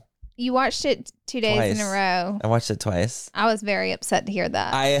Women. You watched it 2 days in a row. I watched it twice. I was very upset to hear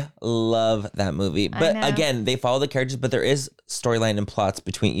that. I love that movie. But again, they follow the characters, but there is storyline and plots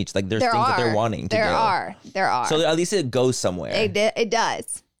between each. Like there's things that they're wanting to do. There are. So at least it goes somewhere. It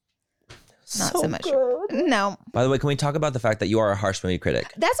does. Not so much. Good. No. By the way, can we talk about the fact that you are a harsh movie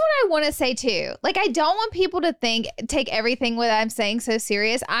critic? That's what I want to say too. Like, I don't want people to take everything what I'm saying so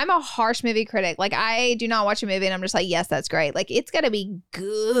serious. I'm a harsh movie critic. Like, I do not watch a movie and I'm just like, yes, that's great. Like, it's got to be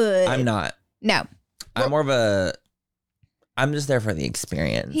good. I'm not. No. I'm just there for the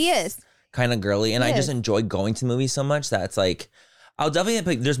experience. He is. Kind of girly. And I just enjoy going to movies so much that it's like, I'll definitely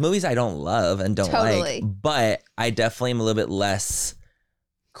pick, there's movies I don't love and don't like, but I definitely am a little bit less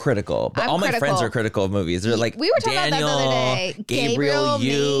critical. But all my friends are critical of movies. They're like, we were talking Daniel, about that the other day. Gabriel,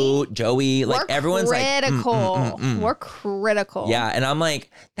 you, Joey, like everyone's critical. like, We're critical. Yeah. And I'm like,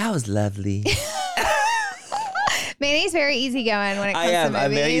 that was lovely. Manny's very easygoing when it comes to movies.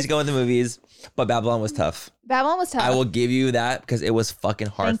 I'm very easygoing with the movies, but Babylon was tough. I will give you that because it was fucking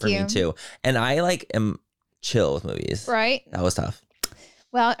hard for me too. And I am chill with movies. Right. That was tough.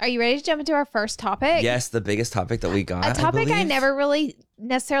 Well, are you ready to jump into our first topic? Yes, the biggest topic that we got. A topic I never really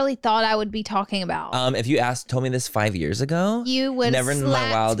necessarily thought I would be talking about. If you told me this 5 years ago, you would have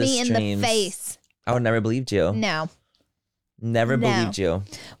slapped me in the face. I would never believed you. No. Never believed you.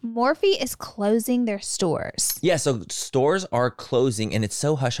 Morphe is closing their stores. Yeah, so stores are closing and it's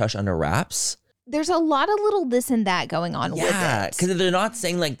so hush-hush under wraps. There's a lot of little this and that going on with it. Yeah, because they're not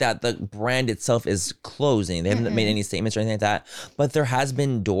saying like that the brand itself is closing. They haven't made any statements or anything like that. But there has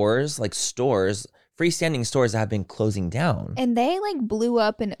been doors, like stores, freestanding stores that have been closing down. And they like blew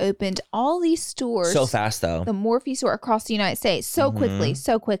up and opened all these stores. So fast though. The Morphe store across the United States. So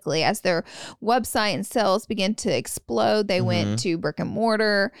quickly. As their website and sales began to explode, they went to brick and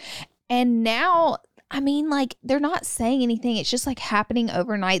mortar. And now, I mean, like, they're not saying anything. It's just like happening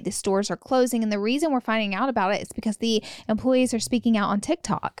overnight. The stores are closing. And the reason we're finding out about it is because the employees are speaking out on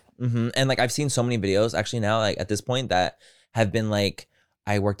TikTok. And like, I've seen so many videos actually now, like at this point, that have been like,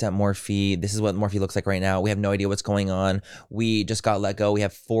 I worked at Morphe. This is what Morphe looks like right now. We have no idea what's going on. We just got let go. We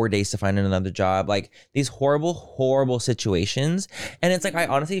have 4 days to find another job. Like these horrible, horrible situations. And it's like, I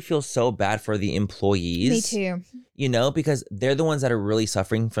honestly feel so bad for the employees. Me too. You know, because they're the ones that are really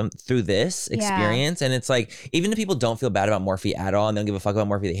suffering through this experience. And it's like, even if people don't feel bad about Morphe at all and they don't give a fuck about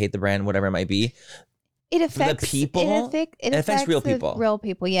Morphe, they hate the brand, whatever it might be. It affects the people. It affects real people. Real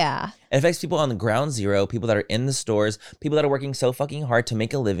people, yeah. It affects people on the ground zero, people that are in the stores, people that are working so fucking hard to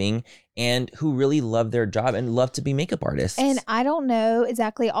make a living and who really love their job and love to be makeup artists. And I don't know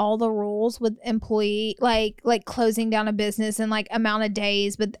exactly all the rules with employee, like closing down a business and like amount of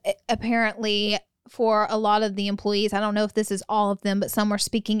days, but apparently for a lot of the employees, I don't know if this is all of them, but some were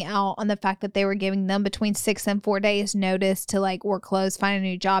speaking out on the fact that they were giving them between 6 and 4 days notice to like work closed, find a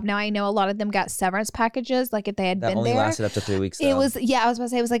new job. Now I know a lot of them got severance packages, like if they had that been only there. lasted up to 3 weeks. Though. It was, I was about to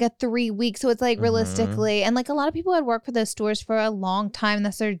say it was like a 3 week. So it's like realistically, and like a lot of people had worked for those stores for a long time.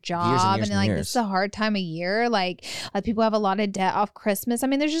 That's their job. Years and like, years. this is a hard time of year. Like people have a lot of debt off Christmas. I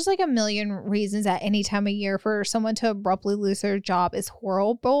mean, there's just like a million reasons at any time of year for someone to abruptly lose their job is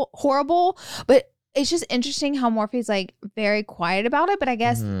horrible. But it's just interesting how Morphe's like very quiet about it, but I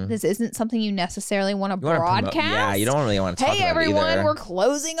guess this isn't something you necessarily want to broadcast. Yeah, you don't really want to talk about everyone, it either. we're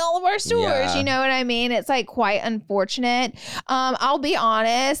closing all of our stores. Yeah. You know what I mean? It's like quite unfortunate. I'll be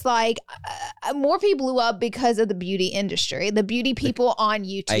honest, like Morphe blew up because of the beauty industry, the beauty people on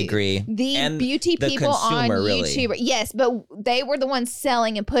YouTube. I agree. The beauty the people on really. YouTube. Yes, but they were the ones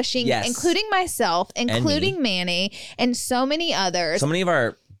selling and pushing, including myself, including Manny, and so many others. So many of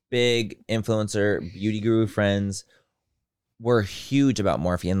our big influencer beauty guru friends were huge about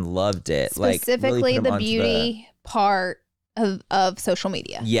Morphe and loved it. Specifically, really the beauty part of social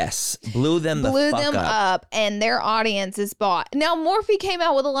media. Yes, blew them up, and their audience is bought. Now Morphe came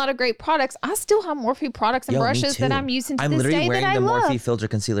out with a lot of great products. I still have Morphe products and brushes that I'm using to this day that I love. I'm literally wearing the Morphe filter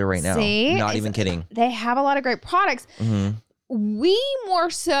concealer right now. See? Not even kidding. They have a lot of great products. We more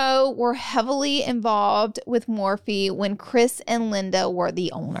so were heavily involved with Morphe when Chris and Linda were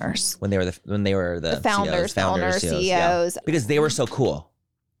the owners. When they were the founders, CEOs, CEOs. Yeah. Because they were so cool.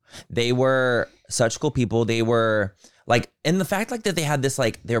 They were such cool people. They were like, and the fact like that they had this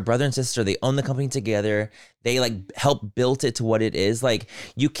like their brother and sister, they own the company together. They like helped build it to what it is. Like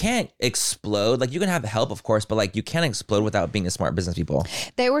you can't explode. Like you can have help, of course, but like you can't explode without being a smart business people.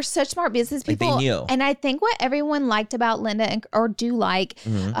 They were such smart business people. Like they knew. And I think what everyone liked about Linda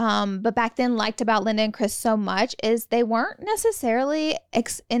but back then liked about Linda and Chris so much is they weren't necessarily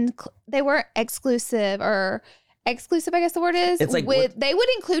they weren't exclusive, I guess the word is. It's like they would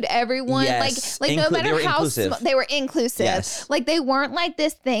include everyone. Yes. Like no matter how they were inclusive. Yes. Like they weren't like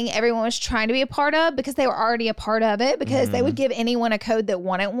this thing everyone was trying to be a part of because they were already a part of it, because they would give anyone a code that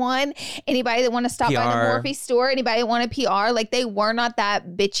wanted one. Anybody that wanted to stop by the Morphe store, anybody that wanted PR, like they were not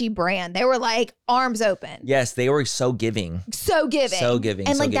that bitchy brand. They were like arms open. Yes, they were so giving. So giving.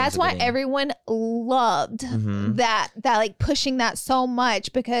 And like that's why everyone loved that like pushing that so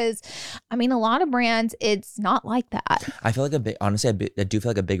much, because I mean a lot of brands it's not like that. I feel like honestly, I do feel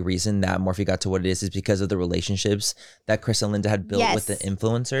like a big reason that Morphe got to what it is because of the relationships that Chris and Linda had built with the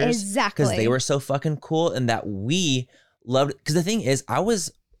influencers. Exactly. Because they were so fucking cool and that we loved. Because the thing is, I was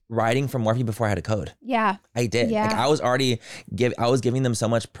writing for Morphe before I had a code. Yeah. I did. Yeah. Like I was giving them so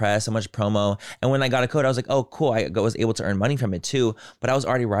much press, so much promo. And when I got a code, I was like, oh, cool. I was able to earn money from it too. But I was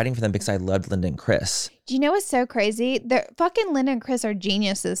already writing for them because I loved Linda and Chris. Do you know what's so crazy? They're fucking Linda and Chris are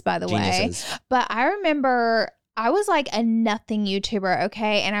geniuses, by the way. But I remember I was like a nothing YouTuber,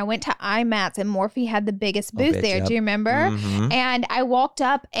 okay? And I went to IMATS and Morphe had the biggest booth there. Yep. Do you remember? And I walked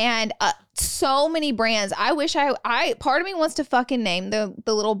up and so many brands. I wish I part of me wants to fucking name the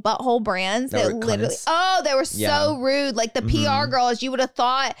little butthole brands that literally, they were so rude. Like the PR girls, you would have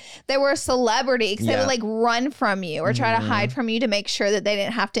thought they were a celebrity because they would like run from you or try to hide from you to make sure that they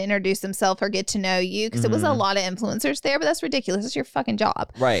didn't have to introduce themselves or get to know you, because it was a lot of influencers there, but that's ridiculous. It's your fucking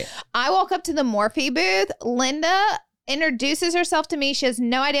job. Right. I walk up to the Morphe booth. Linda introduces herself to me. She has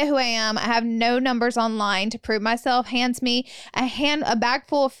no idea who I am. I have no numbers online to prove myself. Hands me a bag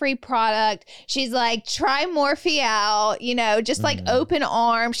full of free product. She's like, try Morphe out, just like open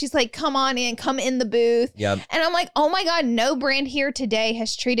arms. She's like, come on in, come in the booth. Yep. And I'm like, oh my God, no brand here today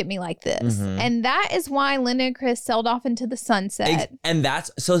has treated me like this. And that is why Linda and Chris sailed off into the sunset. And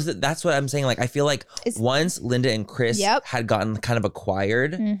that's what I'm saying. Like, I feel like once Linda and Chris had gotten kind of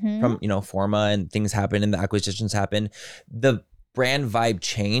acquired from, Forma, and things happened and the acquisitions happened, the brand vibe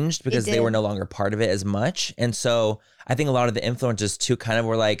changed because they were no longer part of it as much. And so I think a lot of the influencers too kind of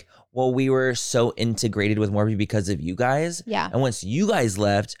were like, well, we were so integrated with Morphe because of you guys. Yeah. And once you guys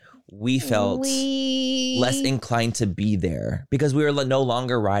left, we felt less inclined to be there because we were no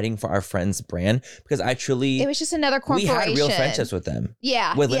longer riding for our friend's brand because it was just another corporation. We had real friendships with them.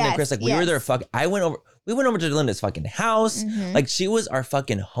 Yeah. With Linda and Chris. Like we were their we went over to Linda's fucking house. Like she was our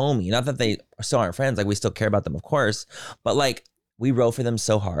fucking homie. Not that they still aren't friends. Like we still care about them, of course. But like we rode for them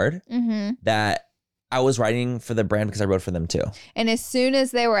so hard that I was writing for the brand because I wrote for them too. And as soon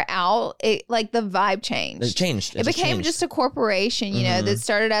as they were out, it like the vibe changed. It changed. It became just a corporation, you know, that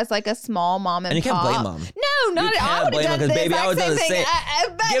started as like a small mom and pop. And you can't blame them. No, not at all. I would have done this. Baby, I was done the same.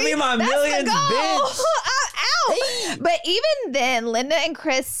 Give me my millions, bitch. But even then, Linda and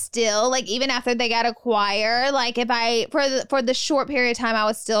Chris still, like, even after they got acquired, like, if I, for the short period of time I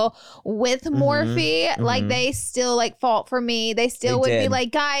was still with Morphe, like, they still, like, fought for me. They still would be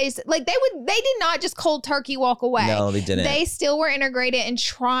like, guys, like, they did not just cold turkey walk away. No, they didn't. They still were integrated and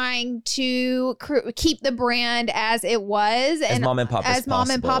trying to keep the brand as it was. As mom and pop as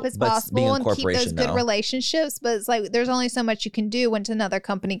possible and keep those good relationships. But it's like, there's only so much you can do when another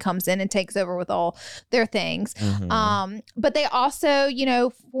company comes in and takes over with all their things. But they also, you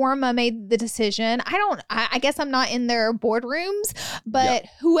know, Forma made the decision. I guess I'm not in their boardrooms, but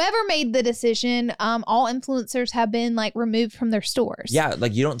whoever made the decision, all influencers have been like removed from their stores. Yeah.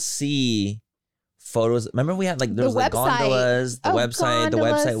 Like you don't see photos. Remember we had like there was like gondolas, the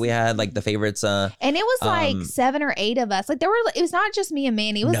website we had like the favorites and it was like 7 or 8 of us. Like it was not just me and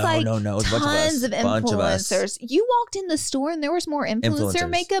Manny. It was it was tons of influencers. You walked in the store and there was more influencer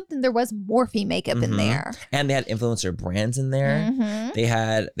makeup than there was Morphe makeup in there. And they had influencer brands in there. They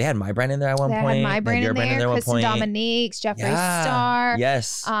had my brand in there at one point. They had my brand in there. Kristen Dominique's, Jeffree Star.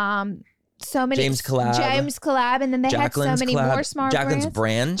 Yes. So many James collab, and then they Jacqueline's had so many more smart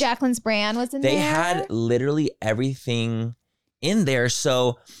brands. Jacqueline's brand was in there. They had literally everything in there.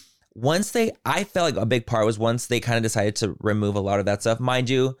 So I felt like a big part was once they kind of decided to remove a lot of that stuff.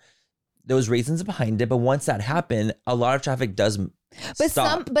 Mind you, there was reasons behind it, but once that happened, a lot of traffic does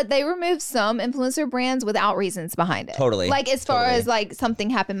stop. But they removed some influencer brands without reasons behind it. Totally. Like as far as like something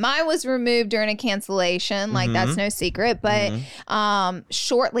happened. Mine was removed during a cancellation. Like that's no secret. But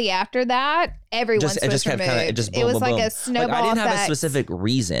shortly after that, everyone's was removed. It was like a snowball like, I didn't have effect. a specific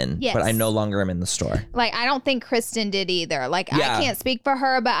reason, but I no longer am in the store. Like I don't think Kristen did either. Like I can't speak for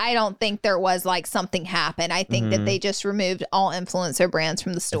her, but I don't think there was like something happened. I think that they just removed all influencer brands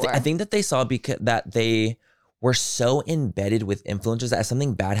from the store. I think that they saw that they were so embedded with influencers that if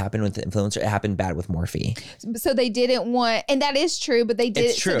something bad happened with the influencer, it happened bad with Morphe. So they didn't want, and that is true, but they did.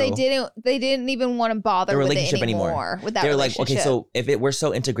 It's true. So they didn't even want to bother with it anymore. With that, they're like, okay, so if we're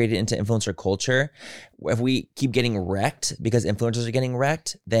so integrated into influencer culture, if we keep getting wrecked because influencers are getting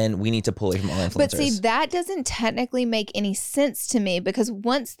wrecked, then we need to pull away from all influencers. But see, that doesn't technically make any sense to me because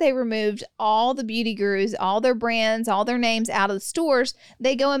once they removed all the beauty gurus, all their brands, all their names out of the stores,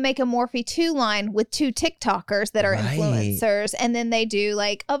 they go and make a Morphe 2 line with 2 TikTokers that are influencers, and then they do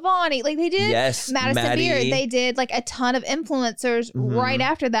like Avani, like they did Madison Beard. They did like a ton of influencers right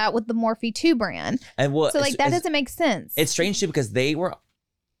after that with the Morphe 2 brand. And so like that doesn't make sense. It's strange too because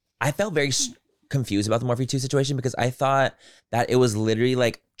I felt very confused about the Morphe 2 situation because I thought that it was literally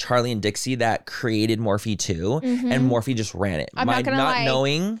like Charlie and Dixie that created Morphe 2 and Morphe just ran it. I'm not gonna lie.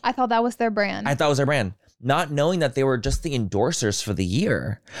 Knowing, I thought that was their brand. I thought it was their brand. Not knowing that they were just the endorsers for the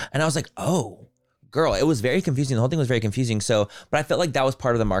year. And I was like, oh, girl, it was very confusing. The whole thing was very confusing. So, but I felt like that was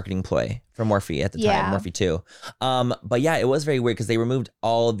part of the marketing play for Morphe at the time, Morphe 2. But yeah, it was very weird because they removed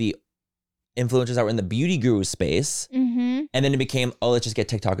all the influencers that were in the beauty guru space. And then it became, let's just get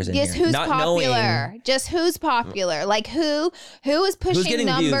TikTokers in here. Who's not popular. Just who's popular. Like who is pushing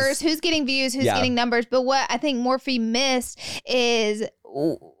numbers, who's getting views, who's getting numbers. But what I think Morphe missed is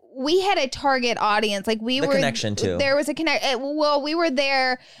we had a target audience. Like we were connection too. There was a connection. Well, we were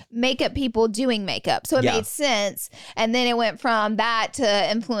there makeup people doing makeup. So it made sense. And then it went from that to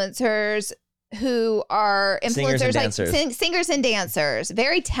influencers who are influencers, singers and dancers,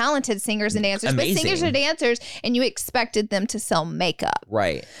 very talented singers and dancers, amazing. But singers or dancers, and you expected them to sell makeup.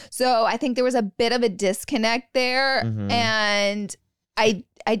 Right. So I think there was a bit of a disconnect there. And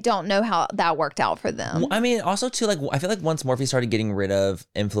I don't know how that worked out for them. Well, I mean, also too, like, I feel like once Morphe started getting rid of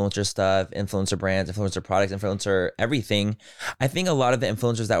influencer stuff, influencer brands, influencer products, influencer everything, I think a lot of the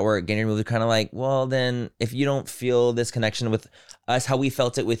influencers that were getting removed are kind of like, well, then if you don't feel this connection with us, how we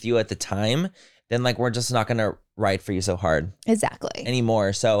felt it with you at the time, then like, we're just not going to ride for you so hard. Exactly.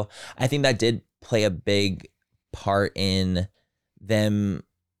 Anymore. So I think that did play a big part in them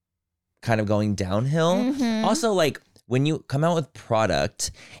kind of going downhill. Also, like, when you come out with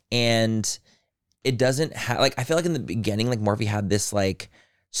product and it doesn't have, like, I feel like in the beginning, like Morphe had this like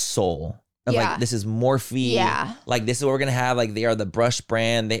soul. of Yeah. like, this is Morphe. Yeah. Like, this is what we're going to have. Like, they are the brush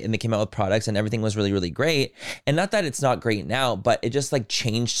brand. And they came out with products and everything was really, really great. And not that it's not great now, but it just like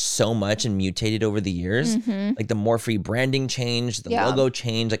changed so much and mutated over the years. Like the Morphe branding changed, the logo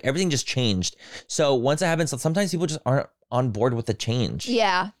changed, like everything just changed. So once that happens, sometimes people just aren't on board with the change.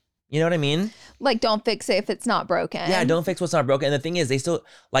 Yeah. You know what I mean? Like, don't fix it if it's not broken. Yeah, don't fix what's not broken. And the thing is, they still,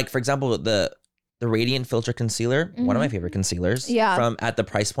 like, for example, the Radiant Filter Concealer, one of my favorite concealers. Yeah. From at the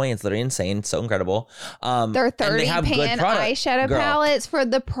price point, it's literally insane. It's so incredible. They're 30 and they pan eyeshadow palettes for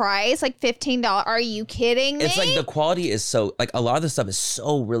the price, like $15. Are you kidding me? It's like the quality is so, like, a lot of the stuff is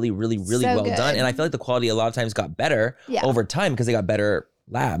so really, really, really So well good. done. And I feel like the quality a lot of times got better over time because they got better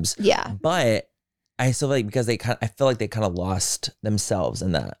labs. Yeah. But I still like, because I feel like they kind of lost themselves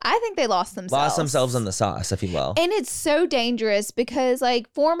in that. I think they lost themselves. Lost themselves in the sauce, if you will. And it's so dangerous because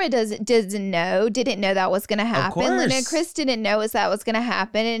like Forma didn't know that was going to happen. Luna and Chris didn't know that was going to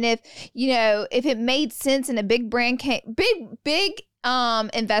happen. And if it made sense and a big brand big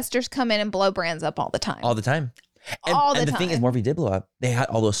investors come in and blow brands up all the time. All the time. And the thing is, Morphe did blow up. They had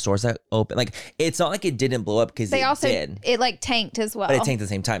all those stores that open. Like, it's not like it didn't blow up because they also did. It like tanked as well. But it tanked at the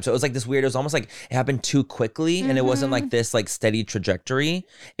same time. So it was like this weird, it was almost like it happened too quickly and it wasn't like this like steady trajectory.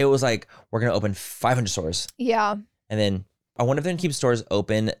 It was like, we're going to open 500 stores. Yeah. And then I wonder if they're going to keep stores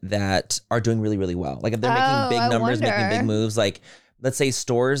open that are doing really, really well. Like if they're making big numbers, making big moves, like let's say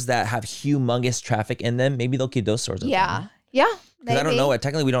stores that have humongous traffic in them, maybe they'll keep those stores open. Yeah. Yeah. Because I don't know.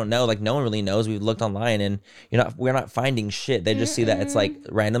 Technically, we don't know. Like, no one really knows. We've looked online, and we're not finding shit. They just see that it's like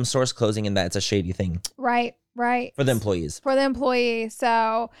random stores closing, and that it's a shady thing. Right. For the employees.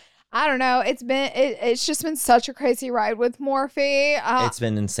 So I don't know. It's just been such a crazy ride with Morphe. It's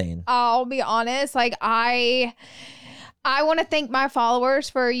been insane. I'll be honest. Like I want to thank my followers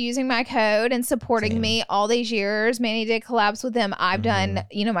for using my code and supporting me all these years. Manny did collabs with them. I've done,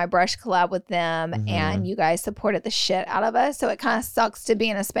 my brush collab with them, and you guys supported the shit out of us. So it kind of sucks to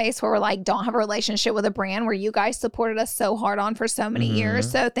be in a space where we're like, don't have a relationship with a brand where you guys supported us so hard on for so many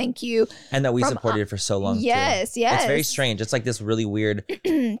years. So thank you. And that we supported it for so long. Yes, too. yes. It's very strange. It's like this really weird,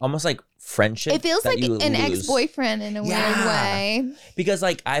 almost like friendship. It feels like an ex-boyfriend in a weird way. Because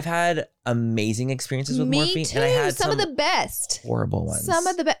like I've had amazing experiences with Morphe. Me too. And I had some of the best. Horrible ones. Some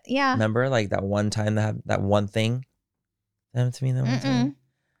of the best. Yeah. Remember like that one time that one thing that happened to me that one time?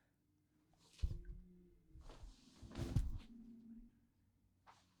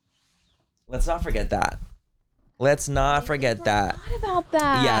 Let's not forget that. Let's not forget that. I forgot about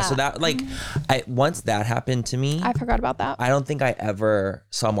that. Yeah, so that like, once that happened to me, I forgot about that. I don't think I ever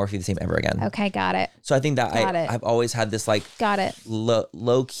saw Morphe the same ever again. Okay, got it. So I think that I've always had this like, got it,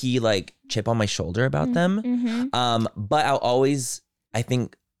 low key like chip on my shoulder about them. But I'll always, I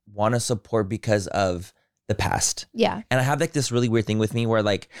think, want to support because of the past. Yeah. And I have like this really weird thing with me where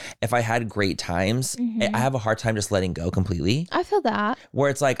like if I had great times, I have a hard time just letting go completely. I feel that. Where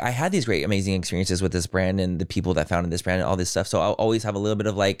it's like I had these great amazing experiences with this brand and the people that founded this brand and all this stuff. So I'll always have a little bit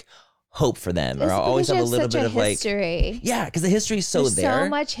of like hope for them, or I'll always have a little bit of history. Like, yeah, because the history is so There's there. So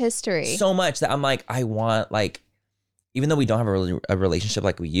much history. So much that I'm like, I want like, even though we don't have a relationship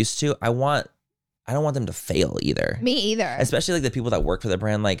like we used to, I don't want them to fail either. Me either. Especially like the people that work for the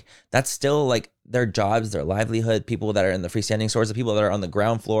brand, like that's still like their jobs, their livelihood, people that are in the freestanding stores, the people that are on the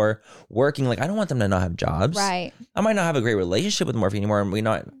ground floor working. Like I don't want them to not have jobs. Right. I might not have a great relationship with Morphe anymore, and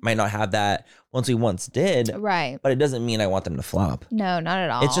might not have that once we once did. Right. But it doesn't mean I want them to flop. No, not at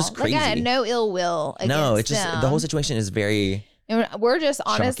all. It's just crazy. Like, I had no ill will against No, it's just them. the whole situation is very. And we're just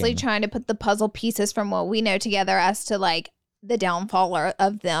honestly shocking. trying to put the puzzle pieces from what we know together as to like the downfall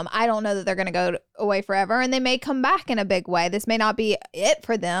of them. I don't know that they're going to go away forever, and they may come back in a big way. This may not be it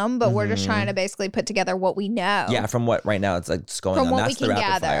for them, but we're just trying to basically put together what we know. Yeah, from what right now it's like just going from on. what That's we the can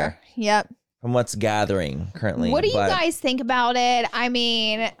rapid gather. fire. Yep. From what's gathering currently. What do you guys think about it? I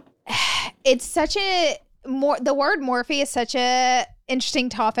mean, it's such the word Morphe is such a interesting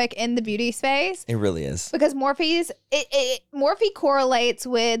topic in the beauty space. It really is. Because Morphe correlates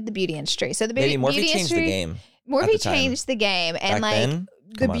with the beauty industry. So the beauty Morphe industry changed the game. Morphe changed the game, and Back like then,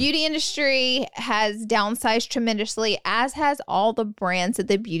 the beauty industry has downsized tremendously, as has all the brands that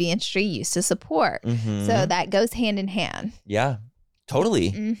the beauty industry used to support. So that goes hand in hand. Yeah,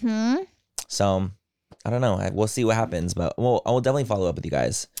 totally. So I don't know. We'll see what happens, but I will definitely follow up with you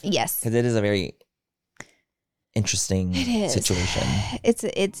guys. Yes, because it is a very interesting situation.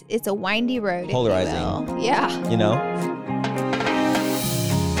 It's a windy road. Polarizing. Yeah. You know.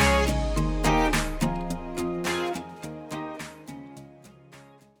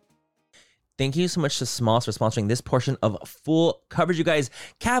 Thank you so much to Smalls for sponsoring this portion of full coverage, you guys.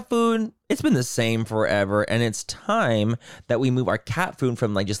 Cat food, it's been the same forever, and it's time that we move our cat food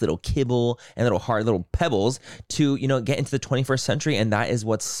from like just little kibble and little hard little pebbles to, get into the 21st century, and that is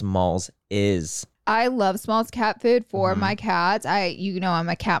what Smalls is. I love Smalls cat food for my cats. I'm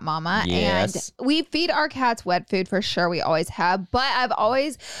a cat mama. Yes. And we feed our cats wet food for sure. We always have. But I've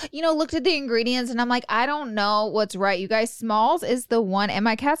always, looked at the ingredients and I'm like, I don't know what's right. You guys, Smalls is the one. And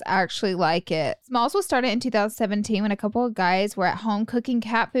my cats actually like it. Smalls was started in 2017 when a couple of guys were at home cooking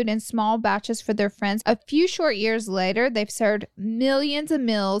cat food in small batches for their friends. A few short years later, they've served millions of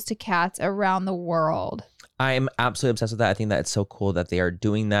meals to cats around the world. I'm absolutely obsessed with that. I think that it's so cool that they are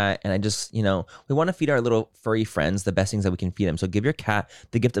doing that. And I just, we want to feed our little furry friends the best things that we can feed them. So give your cat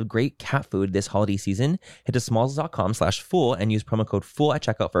the gift of great cat food this holiday season. Head to smalls.com/fool and use promo code FOOL at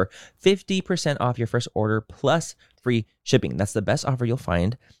checkout for 50% off your first order plus free shipping. That's the best offer you'll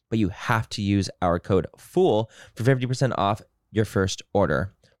find, but you have to use our code FOOL for 50% off your first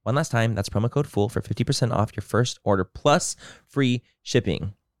order. One last time, that's promo code FOOL for 50% off your first order plus free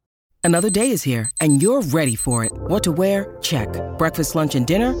shipping. Another day is here, and you're ready for it. What to wear? Check. Breakfast, lunch, and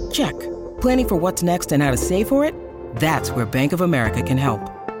dinner? Check. Planning for what's next and how to save for it? That's where Bank of America can help.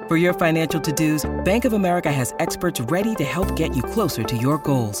 For your financial to-dos, Bank of America has experts ready to help get you closer to your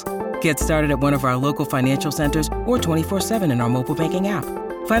goals. Get started at one of our local financial centers or 24/7 in our mobile banking app.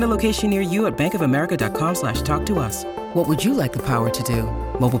 Find a location near you at bankofamerica.com/talktous. What would you like the power to do?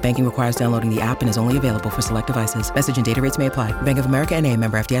 Mobile banking requires downloading the app and is only available for select devices. Message and data rates may apply. Bank of America NA,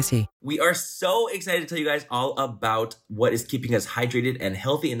 member FDIC. We are so excited to tell you guys all about what is keeping us hydrated and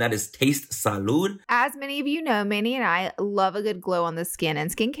healthy, and that is Taste Salud. As many of you know, Manny and I love a good glow on the skin, and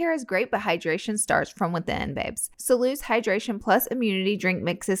skincare is great, but hydration starts from within, babes. Salud's Hydration Plus Immunity Drink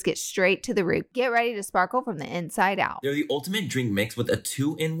Mixes get straight to the root. Get ready to sparkle from the inside out. They're the ultimate drink mix with a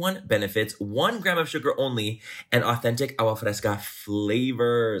 2-in-1 benefits, 1 gram of sugar only, and authentic agua fresca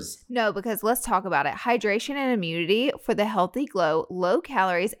flavors. No, because let's talk about it. Hydration and immunity for the healthy glow, low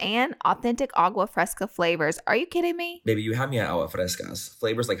calories, and authentic agua fresca flavors. Are you kidding me? Baby, you have me at agua frescas.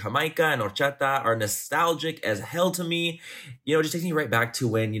 Flavors like Jamaica and horchata are nostalgic as hell to me. It just takes me right back to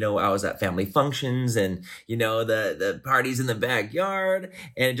when, I was at family functions and, the parties in the backyard.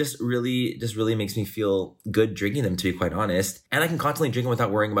 And it just really makes me feel good drinking them, to be quite honest. And I can constantly drink them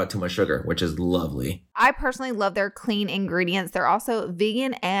without worrying about too much sugar, which is lovely. I personally love their clean ingredients. They're also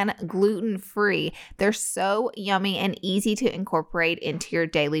vegan and gluten-free. They're so yummy and easy to incorporate into your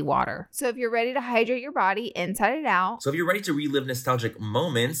daily water. So if you're ready to hydrate your body inside and out, so if you're ready to relive nostalgic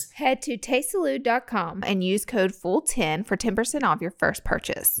moments, head to tastesalud.com and use code FOOL10 for 10% off your first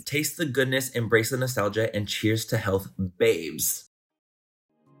purchase. Taste the goodness, embrace the nostalgia, and cheers to health, babes.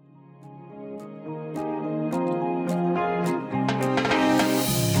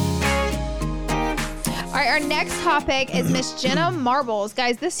 All right, our next topic is Miss Jenna Marbles.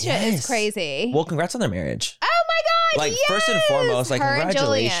 Guys, this shit is crazy. Well, congrats on their marriage. Oh my God, yes! First and foremost, Her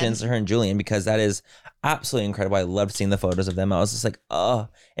congratulations to her and Julian, because that is absolutely incredible. I loved seeing the photos of them. I was just like, oh,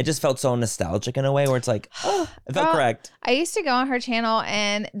 it just felt so nostalgic in a way where it's like, oh, it felt correct. I used to go on her channel,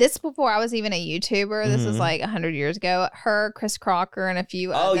 and this before I was even a YouTuber. This was like 100 years ago. Her, Chris Crocker, and a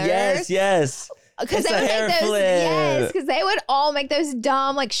few others. Oh, yes. Because they would make those, yes, because they would all make those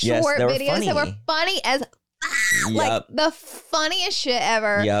dumb, short videos that were funny as like the funniest shit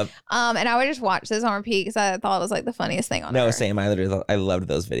ever. Yep. And I would just watch this on repeat because I thought it was like the funniest thing on earth. No, same. I loved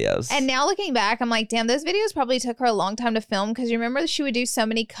those videos. And now looking back, I'm like, damn, those videos probably took her a long time to film, because you remember she would do so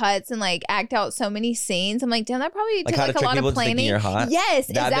many cuts and act out so many scenes. I'm like, damn, that probably took a lot of planning. You're hot. Yes,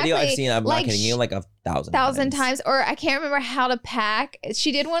 that exactly. video I've seen, I'm not kidding you, 1,000 times. Or I can't remember how to pack.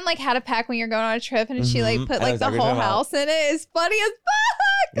 She did one how to pack when you're going on a trip, and she put the whole house in it. It's funny as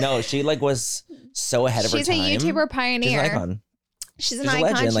fuck. No, she was so ahead of her time. She's a YouTuber pioneer. She's an icon. She's an icon.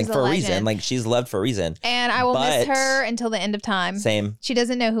 Legend, she's for a reason. She's loved for a reason. And I will miss her until the end of time. Same. She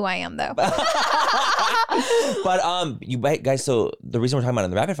doesn't know who I am, though. But you guys, so the reason we're talking about it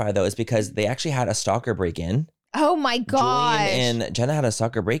in the rapid fire though is because they actually had a stalker break-in. Oh my gosh. Julian and Jenna had a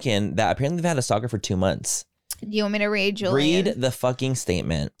stalker break-in that apparently they've had a stalker for 2 months. Do you want me to read, Julian? Read the fucking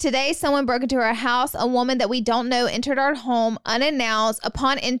statement. Today, someone broke into our house. A woman that we don't know entered our home unannounced.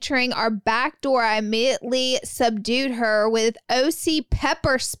 Upon entering our back door, I immediately subdued her with OC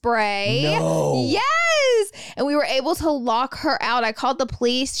pepper spray. No. Yes. and we were able to lock her out. I called the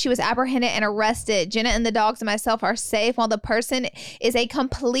police. She was apprehended and arrested. Jenna and the dogs and myself are safe while the person is a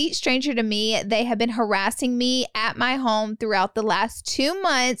complete stranger to me. They have been harassing me at my home throughout the last 2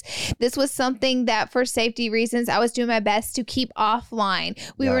 months. This was something that for safety reasons, I was doing my best to keep offline.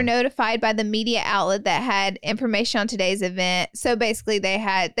 We were notified by the media outlet that had information on today's event. So basically they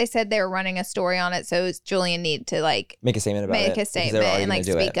said they were running a story on it. So Julian needed to like make a statement about it. And like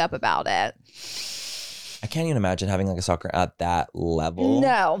speak up about it. I can't even imagine having like a stalker at that level.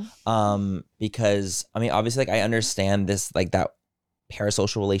 No. Because I mean, obviously, like I understand this, like that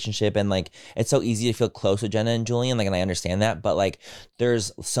parasocial relationship, and like it's so easy to feel close with Jenna and Julian, like, and I understand that, but like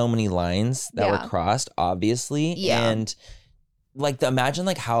there's so many lines that were crossed, obviously, and like imagine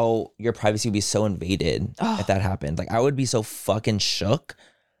like how your privacy would be so invaded if that happened. Like I would be so fucking shook.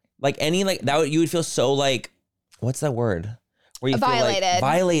 Like any like that you would feel so like, what's that word? Where you violated. Feel like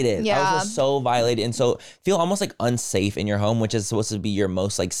violated. Yeah. I would feel so violated, and so feel almost like unsafe in your home, which is supposed to be your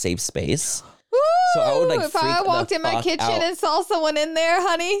most like safe space. Woo! So I would like if I walked in my kitchen and saw someone in there,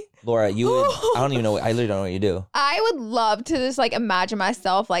 honey. Laura, you would, I don't even know. I literally don't know what you do. I would love to just like imagine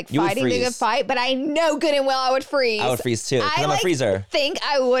myself like You would fighting the good freeze. fight, but I know good and well I would freeze. I would freeze too, because I I'm a freezer. think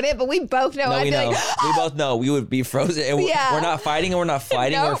I wouldn't, but we both know. No, I'd we be know. like, We both know. We would be frozen. And Yeah. We're not fighting and we're not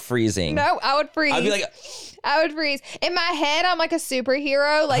fighting. We're Nope. freezing. no, I would freeze. I'd be like, I would freeze. In my head, I'm like a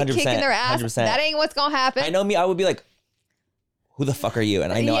superhero, like 100%, kicking their ass. 100%. That ain't what's gonna happen. I know me. I would be like, who the fuck are you?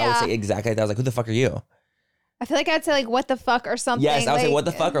 And I know I would Yeah. say exactly like that. I was like, who the fuck are you? I feel like I'd say like what the fuck or something. Yes, I would say like, what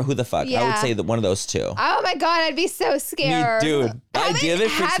the fuck or who the fuck. I would Yeah. say one of those two. Oh my God, I'd be so scared. Dude, the idea of it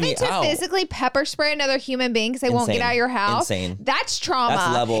freaks me having to out. physically pepper spray another human being because they won't get Insane. out of your house. Insane. That's trauma.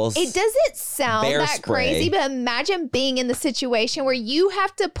 That's levels. It doesn't sound Bear that spray. crazy, but imagine being in the situation where you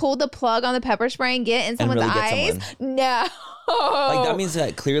have to pull the plug on the pepper spray and get it in someone's really get eyes. No. Like that means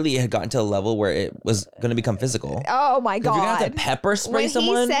that clearly it had gotten to a level where it was going to become physical. Oh my If you're God. gonna have to pepper spray when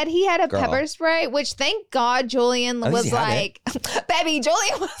someone. he said he had a girl. pepper spray, which thank God Julian At least was he had like, baby,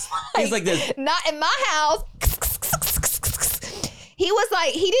 Julian was like, He's like this. not in my house. He was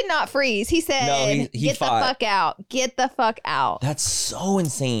like, he did not freeze. He said, No, he get fought. the fuck out. Get the fuck out. That's so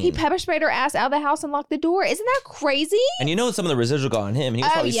insane. He pepper sprayed her ass out of the house and locked the door. Isn't that crazy? And you know some of the residual got on him. And he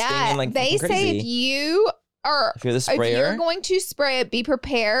was probably stinging like they fucking crazy. say if you are, If you're the if sprayer, you're going to spray it, be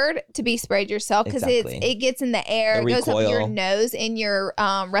prepared to be sprayed yourself because Exactly. it gets in the air. The It goes up your recoil. nose and your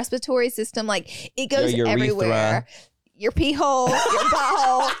respiratory system. Like it goes Your urethra. everywhere. Your pee hole, your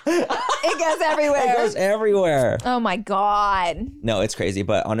butthole. It goes everywhere. it goes everywhere. Oh my God. No, it's crazy.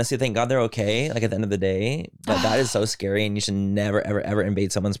 But honestly, thank God they're okay. Like at the end of the day, but that is so scary, and you should never, ever, ever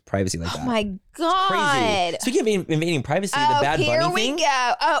invade someone's privacy like that. Oh my God. Crazy. Speaking of invading privacy, the Bad here Bunny we thing.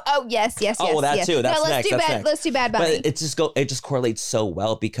 go. Oh, yes. Oh, well, that yes. too. That's no, let's next. do That's bad. next. Let's do Bad Bunny. But it just correlates so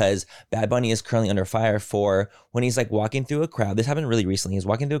well because Bad Bunny is currently under fire for when he's like walking through a crowd. This happened really recently. He's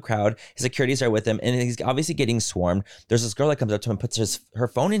walking through a crowd. His securities are with him, and he's obviously getting swarmed. There's this girl that comes up to him and puts her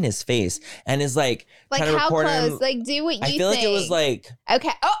phone in his face and is like trying to how record close? him. Like, do what you think. I feel like it was like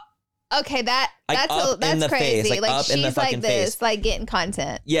okay. Oh, okay. That's up in that's the crazy. face, like up she's in the fucking like this, face. like getting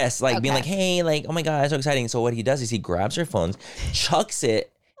content. yes, like being Okay. like, hey, like oh my god, so exciting. So what he does is he grabs her phone, chucks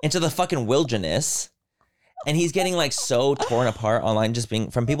it into the fucking wilderness. And he's getting like so torn apart online, just being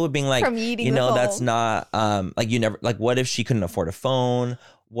from people being like, From eating you the know, that's phone. not like you never like. What if she couldn't afford a phone?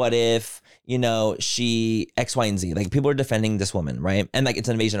 What if you know she X, Y, and Z? Like people are defending this woman, right? And like it's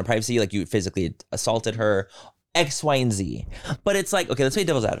an invasion of privacy. Like you physically assaulted her, X, Y, and Z. But it's like okay, let's play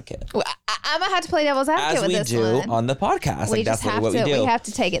devil's advocate Well, I'm gonna have to play devil's advocate as with we this do one. on the podcast. We Like just that's have what to. we do. We have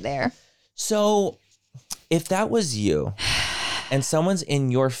to take it there. So if that was you and someone's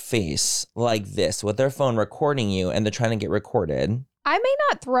in your face like this with their phone recording you and they're trying to get recorded, I may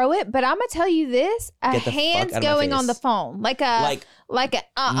not throw it, but I'm gonna tell you this: a Get the fuck hand's out of my going on face. the phone, like a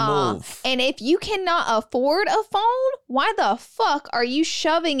move. And if you cannot afford a phone, why the fuck are you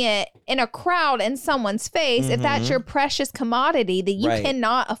shoving it in a crowd in someone's face if that's your precious commodity that you Right.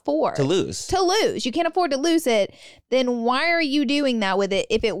 cannot afford to lose. To lose, you can't afford to lose it. Then why are you doing that with it?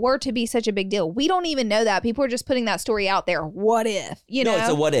 If it were to be such a big deal, we don't even know that. People are just putting that story out there. What if? You know, No, it's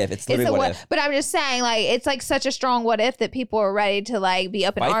a what if. It's literally a what if. But I'm just saying, like, it's like such a strong what if that people are ready to like be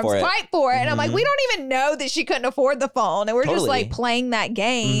up in Fight arms, for it. fight for it. And I'm like, we don't even know that she couldn't afford the phone, and we're just Totally. like playing that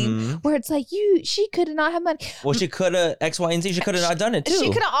game where it's like she could not have money. Well, she could have X, Y, and Z. She could have not done it too. She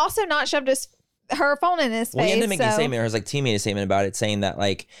could have also not shoved her phone in his Well, he face. ended up making a so- statement, or his like team made a statement about it, saying that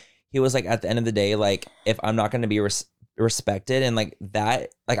like he was like at the end of the day, like if I'm not going to be respected and like that,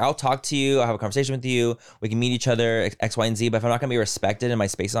 like I'll talk to you, I'll have a conversation with you, we can meet each other, X, Y, and Z. But if I'm not going to be respected and my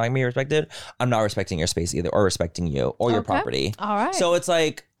space is not going to be respected, I'm not respecting your space either, or respecting you or your Okay. property. All right. So it's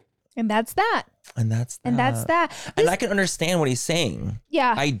like, and that's that. And that's that. And that's that. And I can understand what he's saying.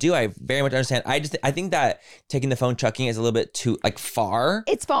 Yeah. I do. I very much understand. I think that taking the phone chucking is a little bit too far.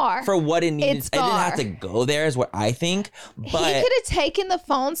 It's far. For what it needs. It's It didn't far. have to go there is what I think. But he could have taken the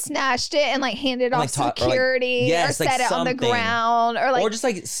phone, snatched it, and like handed it off security, or set it on the ground, or just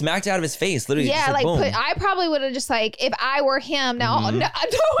like smacked it out of his face. Literally, yeah, just like boom. I probably would have just like, if I were him. Now, no one's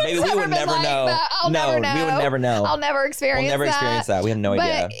Maybe we ever would been never like know. that. I'll never know. We would never know. I'll never experience that. We'll never experience that. We have no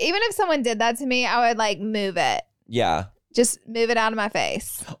idea. But even if someone did that to me, I would like move it. Yeah. Just move it out of my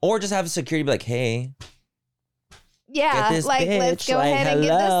face. Or just have security be like, hey. Yeah, get this like bitch. let's go like, ahead and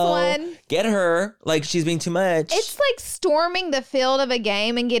get this one. Get her. Like she's being too much. It's like storming the field of a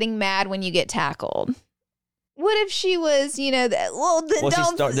game and getting mad when you get tackled. What if she was,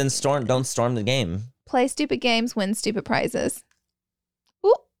 don't storm the game. Play stupid games, win stupid prizes.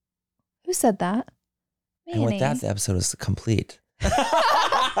 Ooh, who said that? And with that, the episode is complete.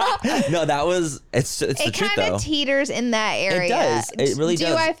 No, that was it's the truth though. It kind of teeters in that area. It does. It really does.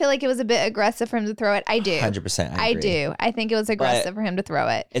 Do I feel like it was a bit aggressive for him to throw it? I do. 100%. I do. I think it was aggressive for him to throw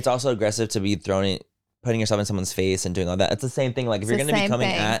it. It's also aggressive to be putting yourself in someone's face and doing all that. It's the same thing. Like if you're going to be coming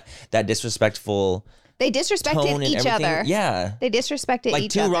at that disrespectful, they disrespected each other. Yeah, they disrespected each other.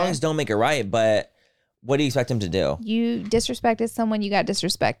 Like two wrongs don't make it right, but. What do you expect him to do? You disrespected someone, you got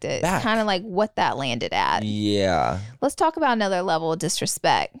disrespected. Back. Kind of like what that landed at. Yeah. Let's talk about another level of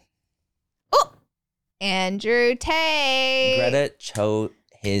disrespect. Oh, Andrew Tate. Greta choked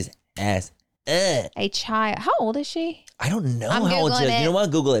his ass up. A child. How old is she? I don't know I'm how old she is. Googling it. You know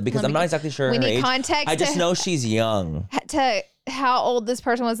what? Google it because I'm not exactly sure We her need age. context. I just know she's young. To how old this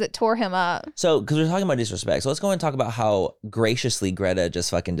person was that tore him up. So, because we're talking about disrespect, so let's go and talk about how graciously Greta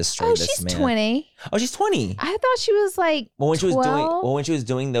just fucking destroyed this man. She's 20. Oh, she's 20. I thought she was like when 12? she was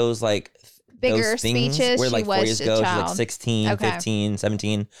doing those like bigger those things speeches, where like she 4 was years a ago, she was child. like 16, Okay. 15,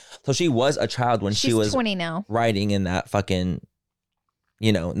 17. So she was a child when she was 20 now. writing in that fucking,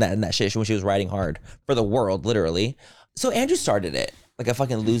 in that shit when she was writing hard for the world, literally. So Andrew started it. Like a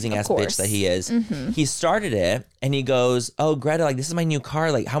fucking losing ass bitch that he is. Mm-hmm. He started it and he goes, oh, Greta, like this is my new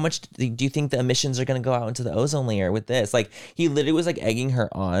car. Like how much do you think the emissions are going to go out into the ozone layer with this? Like he literally was like egging her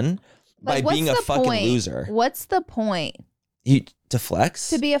on by being a fucking loser. What's the point? To flex?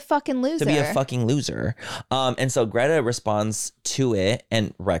 To be a fucking loser. To be a fucking loser. And so Greta responds to it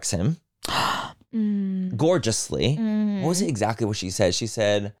and wrecks him. Gorgeously. What was it exactly what she said? She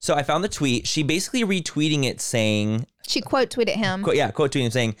said, so I found the tweet. She basically retweeting it saying, she quote tweeted him. quote tweeting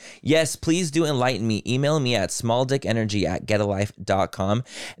him saying, yes, please do enlighten me. Email me at smalldickenergy@getalife.com.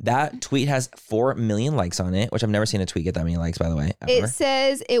 That tweet has 4 million likes on it, which I've never seen a tweet get that many likes, by the way. Ever. It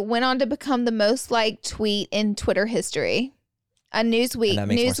says it went on to become the most liked tweet in Twitter history. A Newsweek.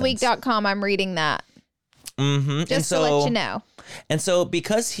 Newsweek.com. I'm reading that. Mm-hmm. Just to let you know. And so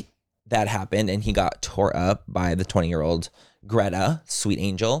because that happened and he got tore up by the 20-year-old Greta, sweet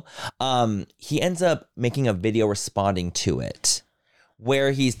angel, he ends up making a video responding to it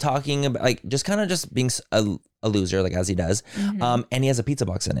where he's talking about like just kind of just being a loser, like as he does. And he has a pizza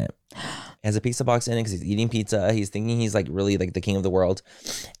box in it. He has a pizza box in it because he's eating pizza. He's thinking he's like really like the king of the world.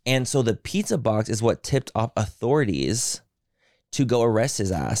 And so the pizza box is what tipped off authorities to go arrest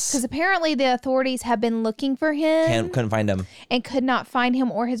his ass. Because apparently the authorities have been looking for him. Couldn't find him. And could not find him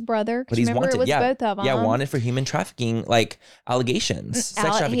or his brother. But he's remember wanted. It was both of them. Yeah, wanted for human trafficking, like allegations, sex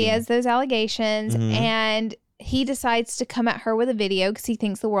trafficking. He has those allegations. And he decides to come at her with a video because he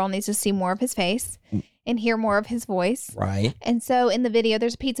thinks the world needs to see more of his face and hear more of his voice. Right. And so in the video,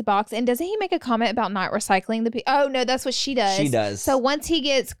 there's a pizza box. And doesn't he make a comment about not recycling the Oh, no, that's what she does. She does. So once he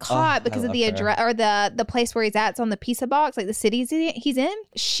gets caught because of the address or the place where he's at, it's on the pizza box, like the city he's in,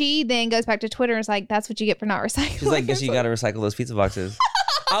 she then goes back to Twitter and is like, that's what you get for not recycling. She's like, guess you got to recycle those pizza boxes.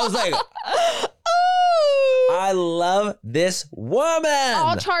 I was like, I love this woman.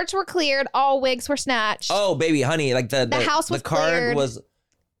 All charts were cleared. All wigs were snatched. Oh, baby, honey. Like the house was the card cleared. was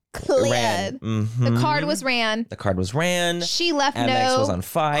Cleared. ran. The card was ran. The card was ran. She left MX no was on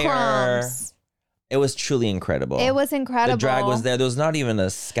fire. crumbs. It was truly incredible. It was incredible. The drag was there. There was not even a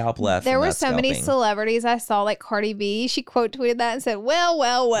scalp left. There from were that so many scalping. celebrities I saw, like Cardi B. She quote tweeted that and said, well.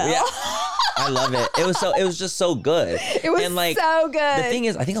 Yeah. I love it. It was just so good. It was and like, so good. The thing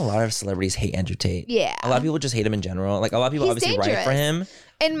is, I think a lot of celebrities hate Andrew Tate. Yeah. A lot of people just hate him in general. Like a lot of people He's obviously write dangerous. for him.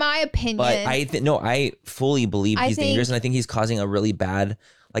 In my opinion. But I fully believe he's dangerous, and I think he's causing a really bad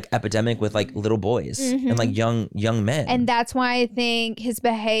like epidemic with like little boys and like young men. And that's why I think his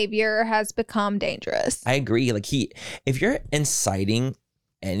behavior has become dangerous. I agree. Like if you're inciting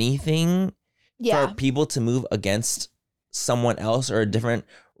anything for people to move against someone else or a different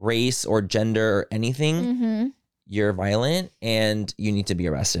race or gender or anything, you're violent and you need to be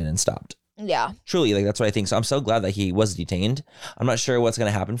arrested and stopped. Yeah. Truly, like that's what I think. So I'm so glad that he was detained. I'm not sure what's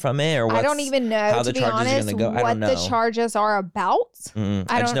going to happen from it, or I don't even know, to be honest, what the charges are about.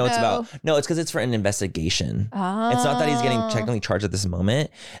 I just know it's about. No, it's because it's for an investigation. It's not that he's getting technically charged at this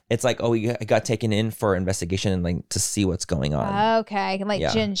moment. It's like, oh, he got taken in for investigation and like to see what's going on. Okay, like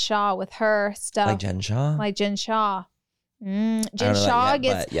Jen Shaw with her stuff. Like Jen Shaw. Jen Shaw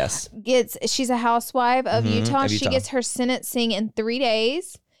gets. She's a housewife of Utah. She gets her sentencing in 3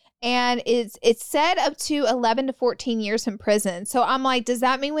 days. And it's said up to 11 to 14 years in prison. So I'm like, does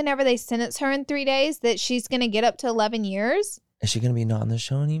that mean whenever they sentence her in 3 days that she's going to get up to 11 years? Is she going to be not on the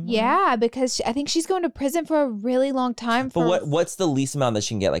show anymore? Yeah, because I think she's going to prison for a really long time. But what's the least amount that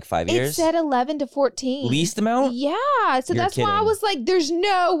she can get? Like 5 years? It said 11 to 14. Least amount? Yeah. So You're that's kidding. why I was like, there's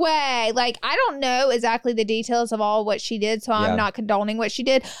no way. Like, I don't know exactly the details of all what she did. So I'm not condoning what she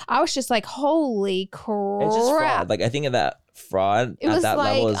did. I was just like, holy crap. It's just fraud. Like, I think of that fraud at that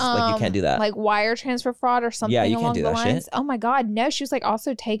level is like, you can't do that. Like wire transfer fraud or something. Yeah, you along can't do the that lines. shit. Oh my God. No, she was like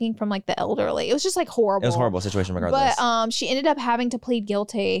also taking from like the elderly. It was just like horrible. It was a horrible situation regardless. But she ended up having to plead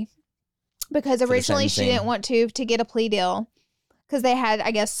guilty because originally she didn't want to get a plea deal. Because they had,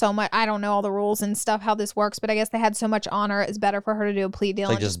 I guess, so much, I don't know all the rules and stuff, how this works, but I guess they had so much honor, it's better for her to do a plea deal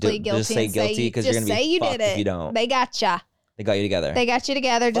like and just plead guilty. Just say guilty because you're going to be fucked if you don't. They gotcha. They got you together. They got you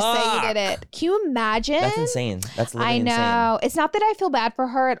together. Just say you did it. Can you imagine? That's insane. That's literally insane. I know. Insane. It's not that I feel bad for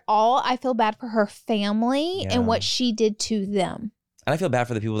her at all. I feel bad for her family and what she did to them. And I feel bad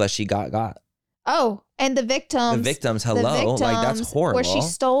for the people that she got. Oh, and the victims. The victims, hello. Like, that's horrible. Where she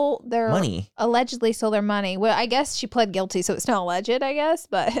stole their money. Allegedly stole their money. Well, I guess she pled guilty, so it's not alleged, I guess.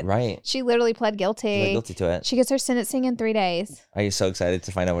 But right. She literally pled guilty. She pled guilty to it. She gets her sentencing in 3 days. Are you so excited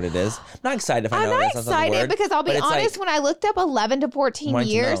to find out what it is? I'm not excited to find out what it is. I'm not excited because I'll be honest, when I looked up 11 to 14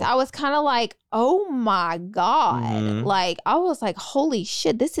 years, I was kind of like, oh my God. Mm-hmm. Like, I was like, holy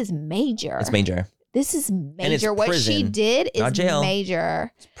shit, this is major. It's major. This is major. What she did is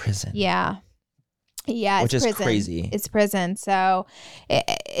major. It's prison. Yeah. Yeah, which is crazy. It's prison. So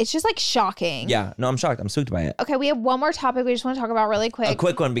it's just like shocking. Yeah. No, I'm shocked. I'm spooked by it. Okay, we have one more topic we just want to talk about really quick. A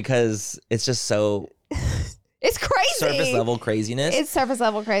quick one because it's just so... It's crazy. Surface level craziness. It's surface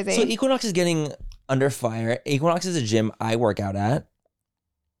level crazy. So Equinox is getting under fire. Equinox is a gym I work out at.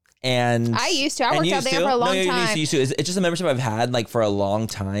 And I used to. I worked out there for a long time. Used to. It's just a membership I've had like for a long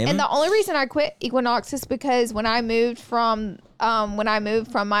time. And the only reason I quit Equinox is because when I moved from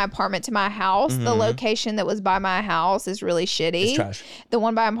my apartment to my house, the location that was by my house is really shitty. It's trash. The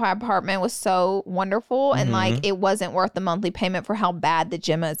one by my apartment was so wonderful, and like it wasn't worth the monthly payment for how bad the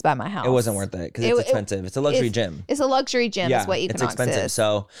gym is by my house. It wasn't worth it because it's expensive. It's a luxury gym. It's a luxury gym. Is what Equinox it's expensive. is.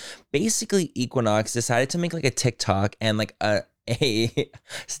 So basically, Equinox decided to make like a TikTok and like a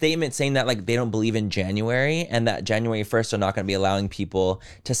statement saying that like they don't believe in January and that January 1st they're not going to be allowing people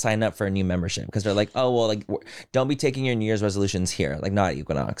to sign up for a new membership because they're like, oh well, like don't be taking your New Year's resolutions here, like not at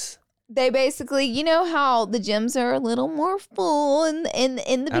Equinox. They basically, you know how the gyms are a little more full in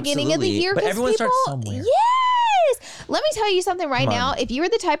the beginning of the year, but everyone starts somewhere. Yes. Let me tell you something right now. If you are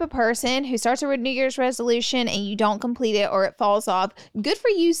the type of person who starts a New Year's resolution and you don't complete it or it falls off, good for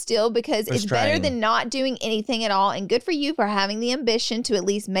you still, because it's better than not doing anything at all. And good for you for having the ambition to at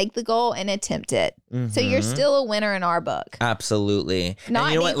least make the goal and attempt it. So you're still a winner in our book. Absolutely. Not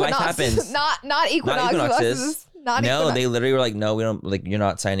and you know what? Life happens. not Equinoxes. They literally were like, no, we don't, like, you're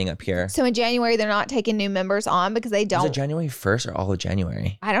not signing up here. So in January, they're not taking new members on because they don't. Was it January 1st or all of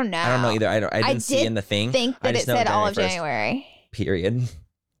January? I don't know. I don't know either. I didn't see in the thing. I think that it said all of January. Period.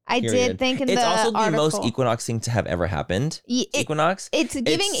 I did think in the article. It's also the most Equinox thing to have ever happened. Equinox. It's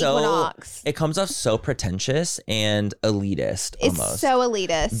giving Equinox. It comes off so pretentious and elitist almost. It's so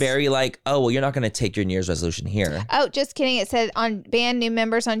elitist. Very like, oh, well, you're not going to take your New Year's resolution here. Oh, just kidding. It said on ban new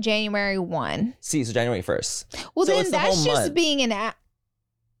members on January 1. See, so January 1st. Well, so then that's just being an app.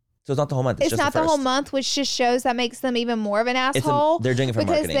 So it's not the whole month. It's just not the whole month, which just shows that makes them even more of an asshole. They're doing it for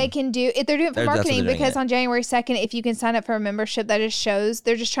marketing. Because they can do it. They're doing it for marketing because on January 2nd, if you can sign up for a membership, that just shows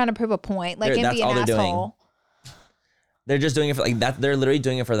they're just trying to prove a point. Like, and be an asshole. They're just doing it for like that. They're literally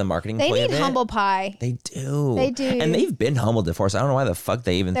doing it for the marketing. They need humble pie. They do. They do. And they've been humbled before, so I don't know why the fuck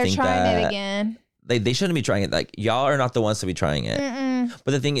they even think that. They're trying it again. They shouldn't be trying it. Like, y'all are not the ones to be trying it.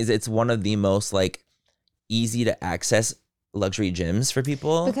 But the thing is, it's one of the most like easy to access luxury gyms for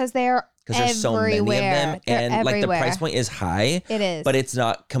people because they're because there's so many of them. They're And like the everywhere. price point is high. It is. But it's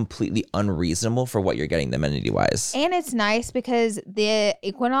not completely unreasonable for what you're getting the amenity wise. And it's nice because the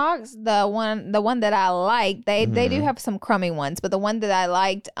Equinox, the one that I like, they do have some crummy ones, but the one that I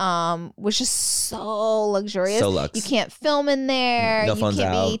liked was just so luxurious. So luxe. You can't film in there. No you phones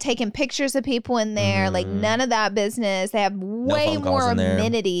can't be out. taking pictures of people in there. Like none of that business. They have way phone calls more in there.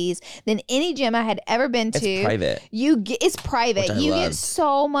 amenities than any gym I had ever been to. It's private. It's private. Which I You get loved.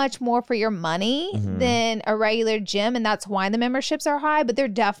 so much more for your money than a regular gym, and that's why the memberships are high. But they're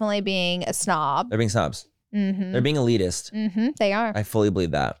definitely being a snob. They're being snobs. They're being elitist. They are. I fully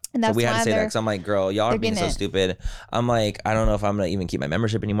believe that. And So that's we had why to say that they're- because I'm like, girl, y'all are they're being so getting it. stupid. I'm like, I don't know if I'm going to even keep my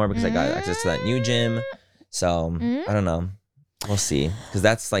membership anymore because I got access to that new gym. So I don't know. We'll see. Because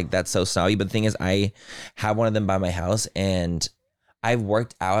that's so snobby. But the thing is, I have one of them by my house and I've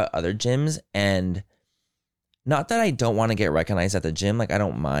worked out at other gyms, and not that I don't want to get recognized at the gym. Like, I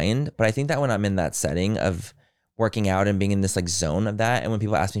don't mind. But I think that when I'm in that setting of working out and being in this like zone of that, and when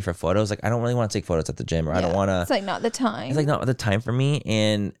people ask me for photos, like I don't really want to take photos at the gym, or I don't want to. It's like not the time. It's like not the time for me,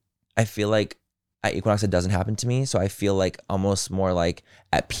 and I feel like at Equinox it doesn't happen to me, so I feel like almost more like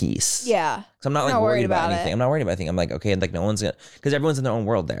at peace. Yeah. So I'm not like worried about anything. I'm not worried about anything. I'm like, okay, like no one's gonna, because everyone's in their own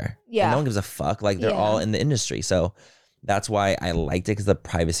world there. Yeah. And no one gives a fuck. Like they're all in the industry, so that's why I liked it, because the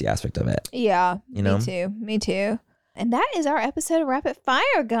privacy aspect of it. Yeah. You know? Me too. And that is our episode of Rapid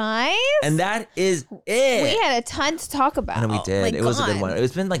Fire, guys. And that is it. We had a ton to talk about. And we did. My It was a good God. one.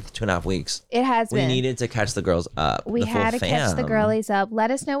 It's been like 2.5 weeks. It has We been. needed to catch the girls up. We the full had to catch the fam. girlies up. Let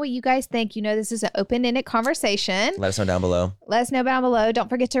us know what you guys think. You know, this is an open-ended conversation. Let us know down below. Let us know down below. Don't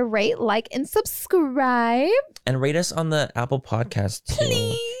forget to rate, like, and subscribe. And rate us on the Apple Podcast too.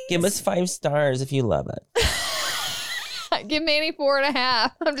 Please. Give us 5 stars if you love it. Give Manny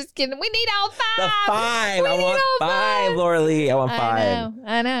 4.5. I'm just kidding. We need all 5. The 5. We I need want all 5, Laura Lee. I want 5.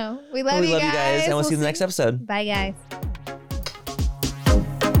 I know. We love, We you, love guys. you guys. And we'll see you in the next episode. Bye, guys.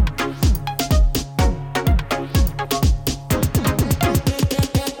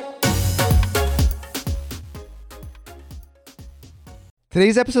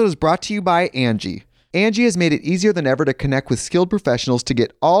 Today's episode is brought to you by Angie. Angie has made it easier than ever to connect with skilled professionals to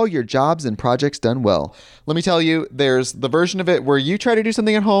get all your jobs and projects done well. Let me tell you, there's the version of it where you try to do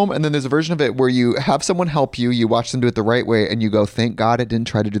something at home, and then there's a version of it where you have someone help you, you watch them do it the right way, and you go, thank God I didn't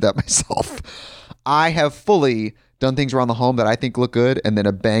try to do that myself. I have fully done things around the home that I think look good, and then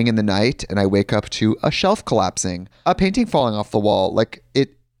a bang in the night, and I wake up to a shelf collapsing, a painting falling off the wall. Like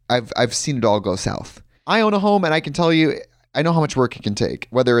I've seen it all go south. I own a home, and I can tell you, I know how much work it can take.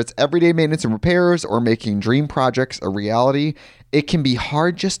 Whether it's everyday maintenance and repairs or making dream projects a reality, it can be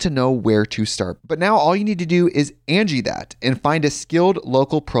hard just to know where to start. But now all you need to do is Angie that and find a skilled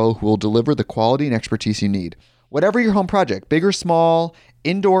local pro who will deliver the quality and expertise you need. Whatever your home project, big or small,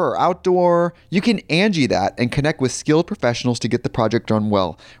 indoor or outdoor, you can Angie that and connect with skilled professionals to get the project done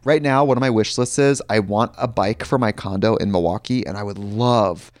well. Right now, one of my wish lists is I want a bike for my condo in Milwaukee, and I would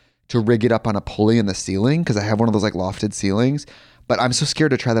love to rig it up on a pulley in the ceiling because I have one of those like lofted ceilings, but I'm so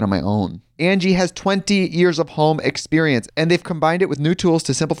scared to try that on my own. Angie has 20 years of home experience, and they've combined it with new tools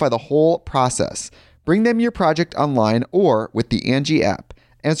to simplify the whole process. Bring them your project online or with the Angie app.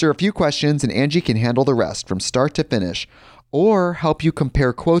 Answer a few questions and Angie can handle the rest from start to finish, or help you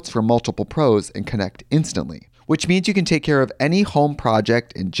compare quotes from multiple pros and connect instantly, which means you can take care of any home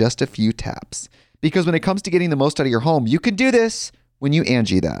project in just a few taps. Because when it comes to getting the most out of your home, you can do this when you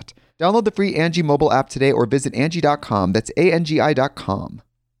Angie that. Download the free Angie mobile app today or visit Angie.com. That's ANGI.com.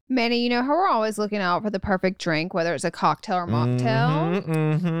 Manny, you know how we're always looking out for the perfect drink, whether it's a cocktail or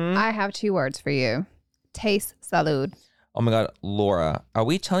mocktail? I have 2 words for you. Taste salud. Oh my God, Laura, are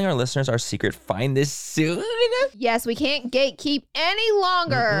we telling our listeners our secret? Find this soon? Yes, we can't gatekeep any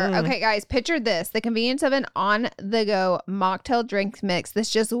longer. Okay, guys, picture this. The convenience of an on-the-go mocktail drink mix that's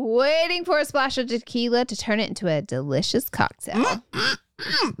just waiting for a splash of tequila to turn it into a delicious cocktail.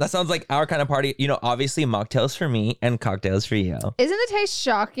 That sounds like our kind of party. You know, obviously mocktails for me and cocktails for you. Isn't the taste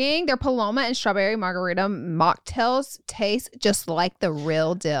shocking? Their Paloma and strawberry margarita mocktails taste just like the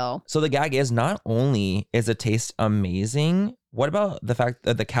real deal. So the gag is, not only is the taste amazing, what about the fact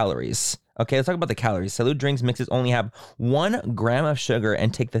that the calories? Okay, let's talk about the calories. Salud drinks mixes only have 1 gram of sugar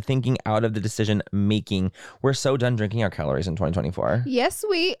and take the thinking out of the decision making. We're so done drinking our calories in 2024. Yes,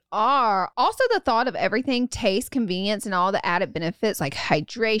 we are. Also, the thought of everything, taste, convenience, and all the added benefits like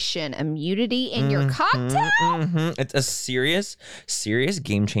hydration, immunity in your cocktail. It's a serious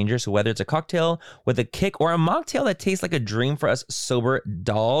game changer. So whether it's a cocktail with a kick or a mocktail that tastes like a dream for us sober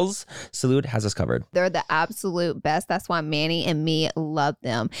dolls, Salud has us covered. They're the absolute best. That's why Manny and me love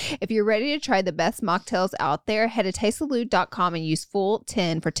them. If you're ready ready to try the best mocktails out there, head to tastesalud.com and use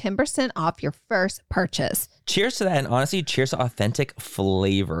FULL10 for 10% off your first purchase. Cheers to that, and honestly, cheers to authentic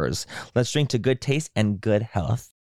flavors. Let's drink to good taste and good health.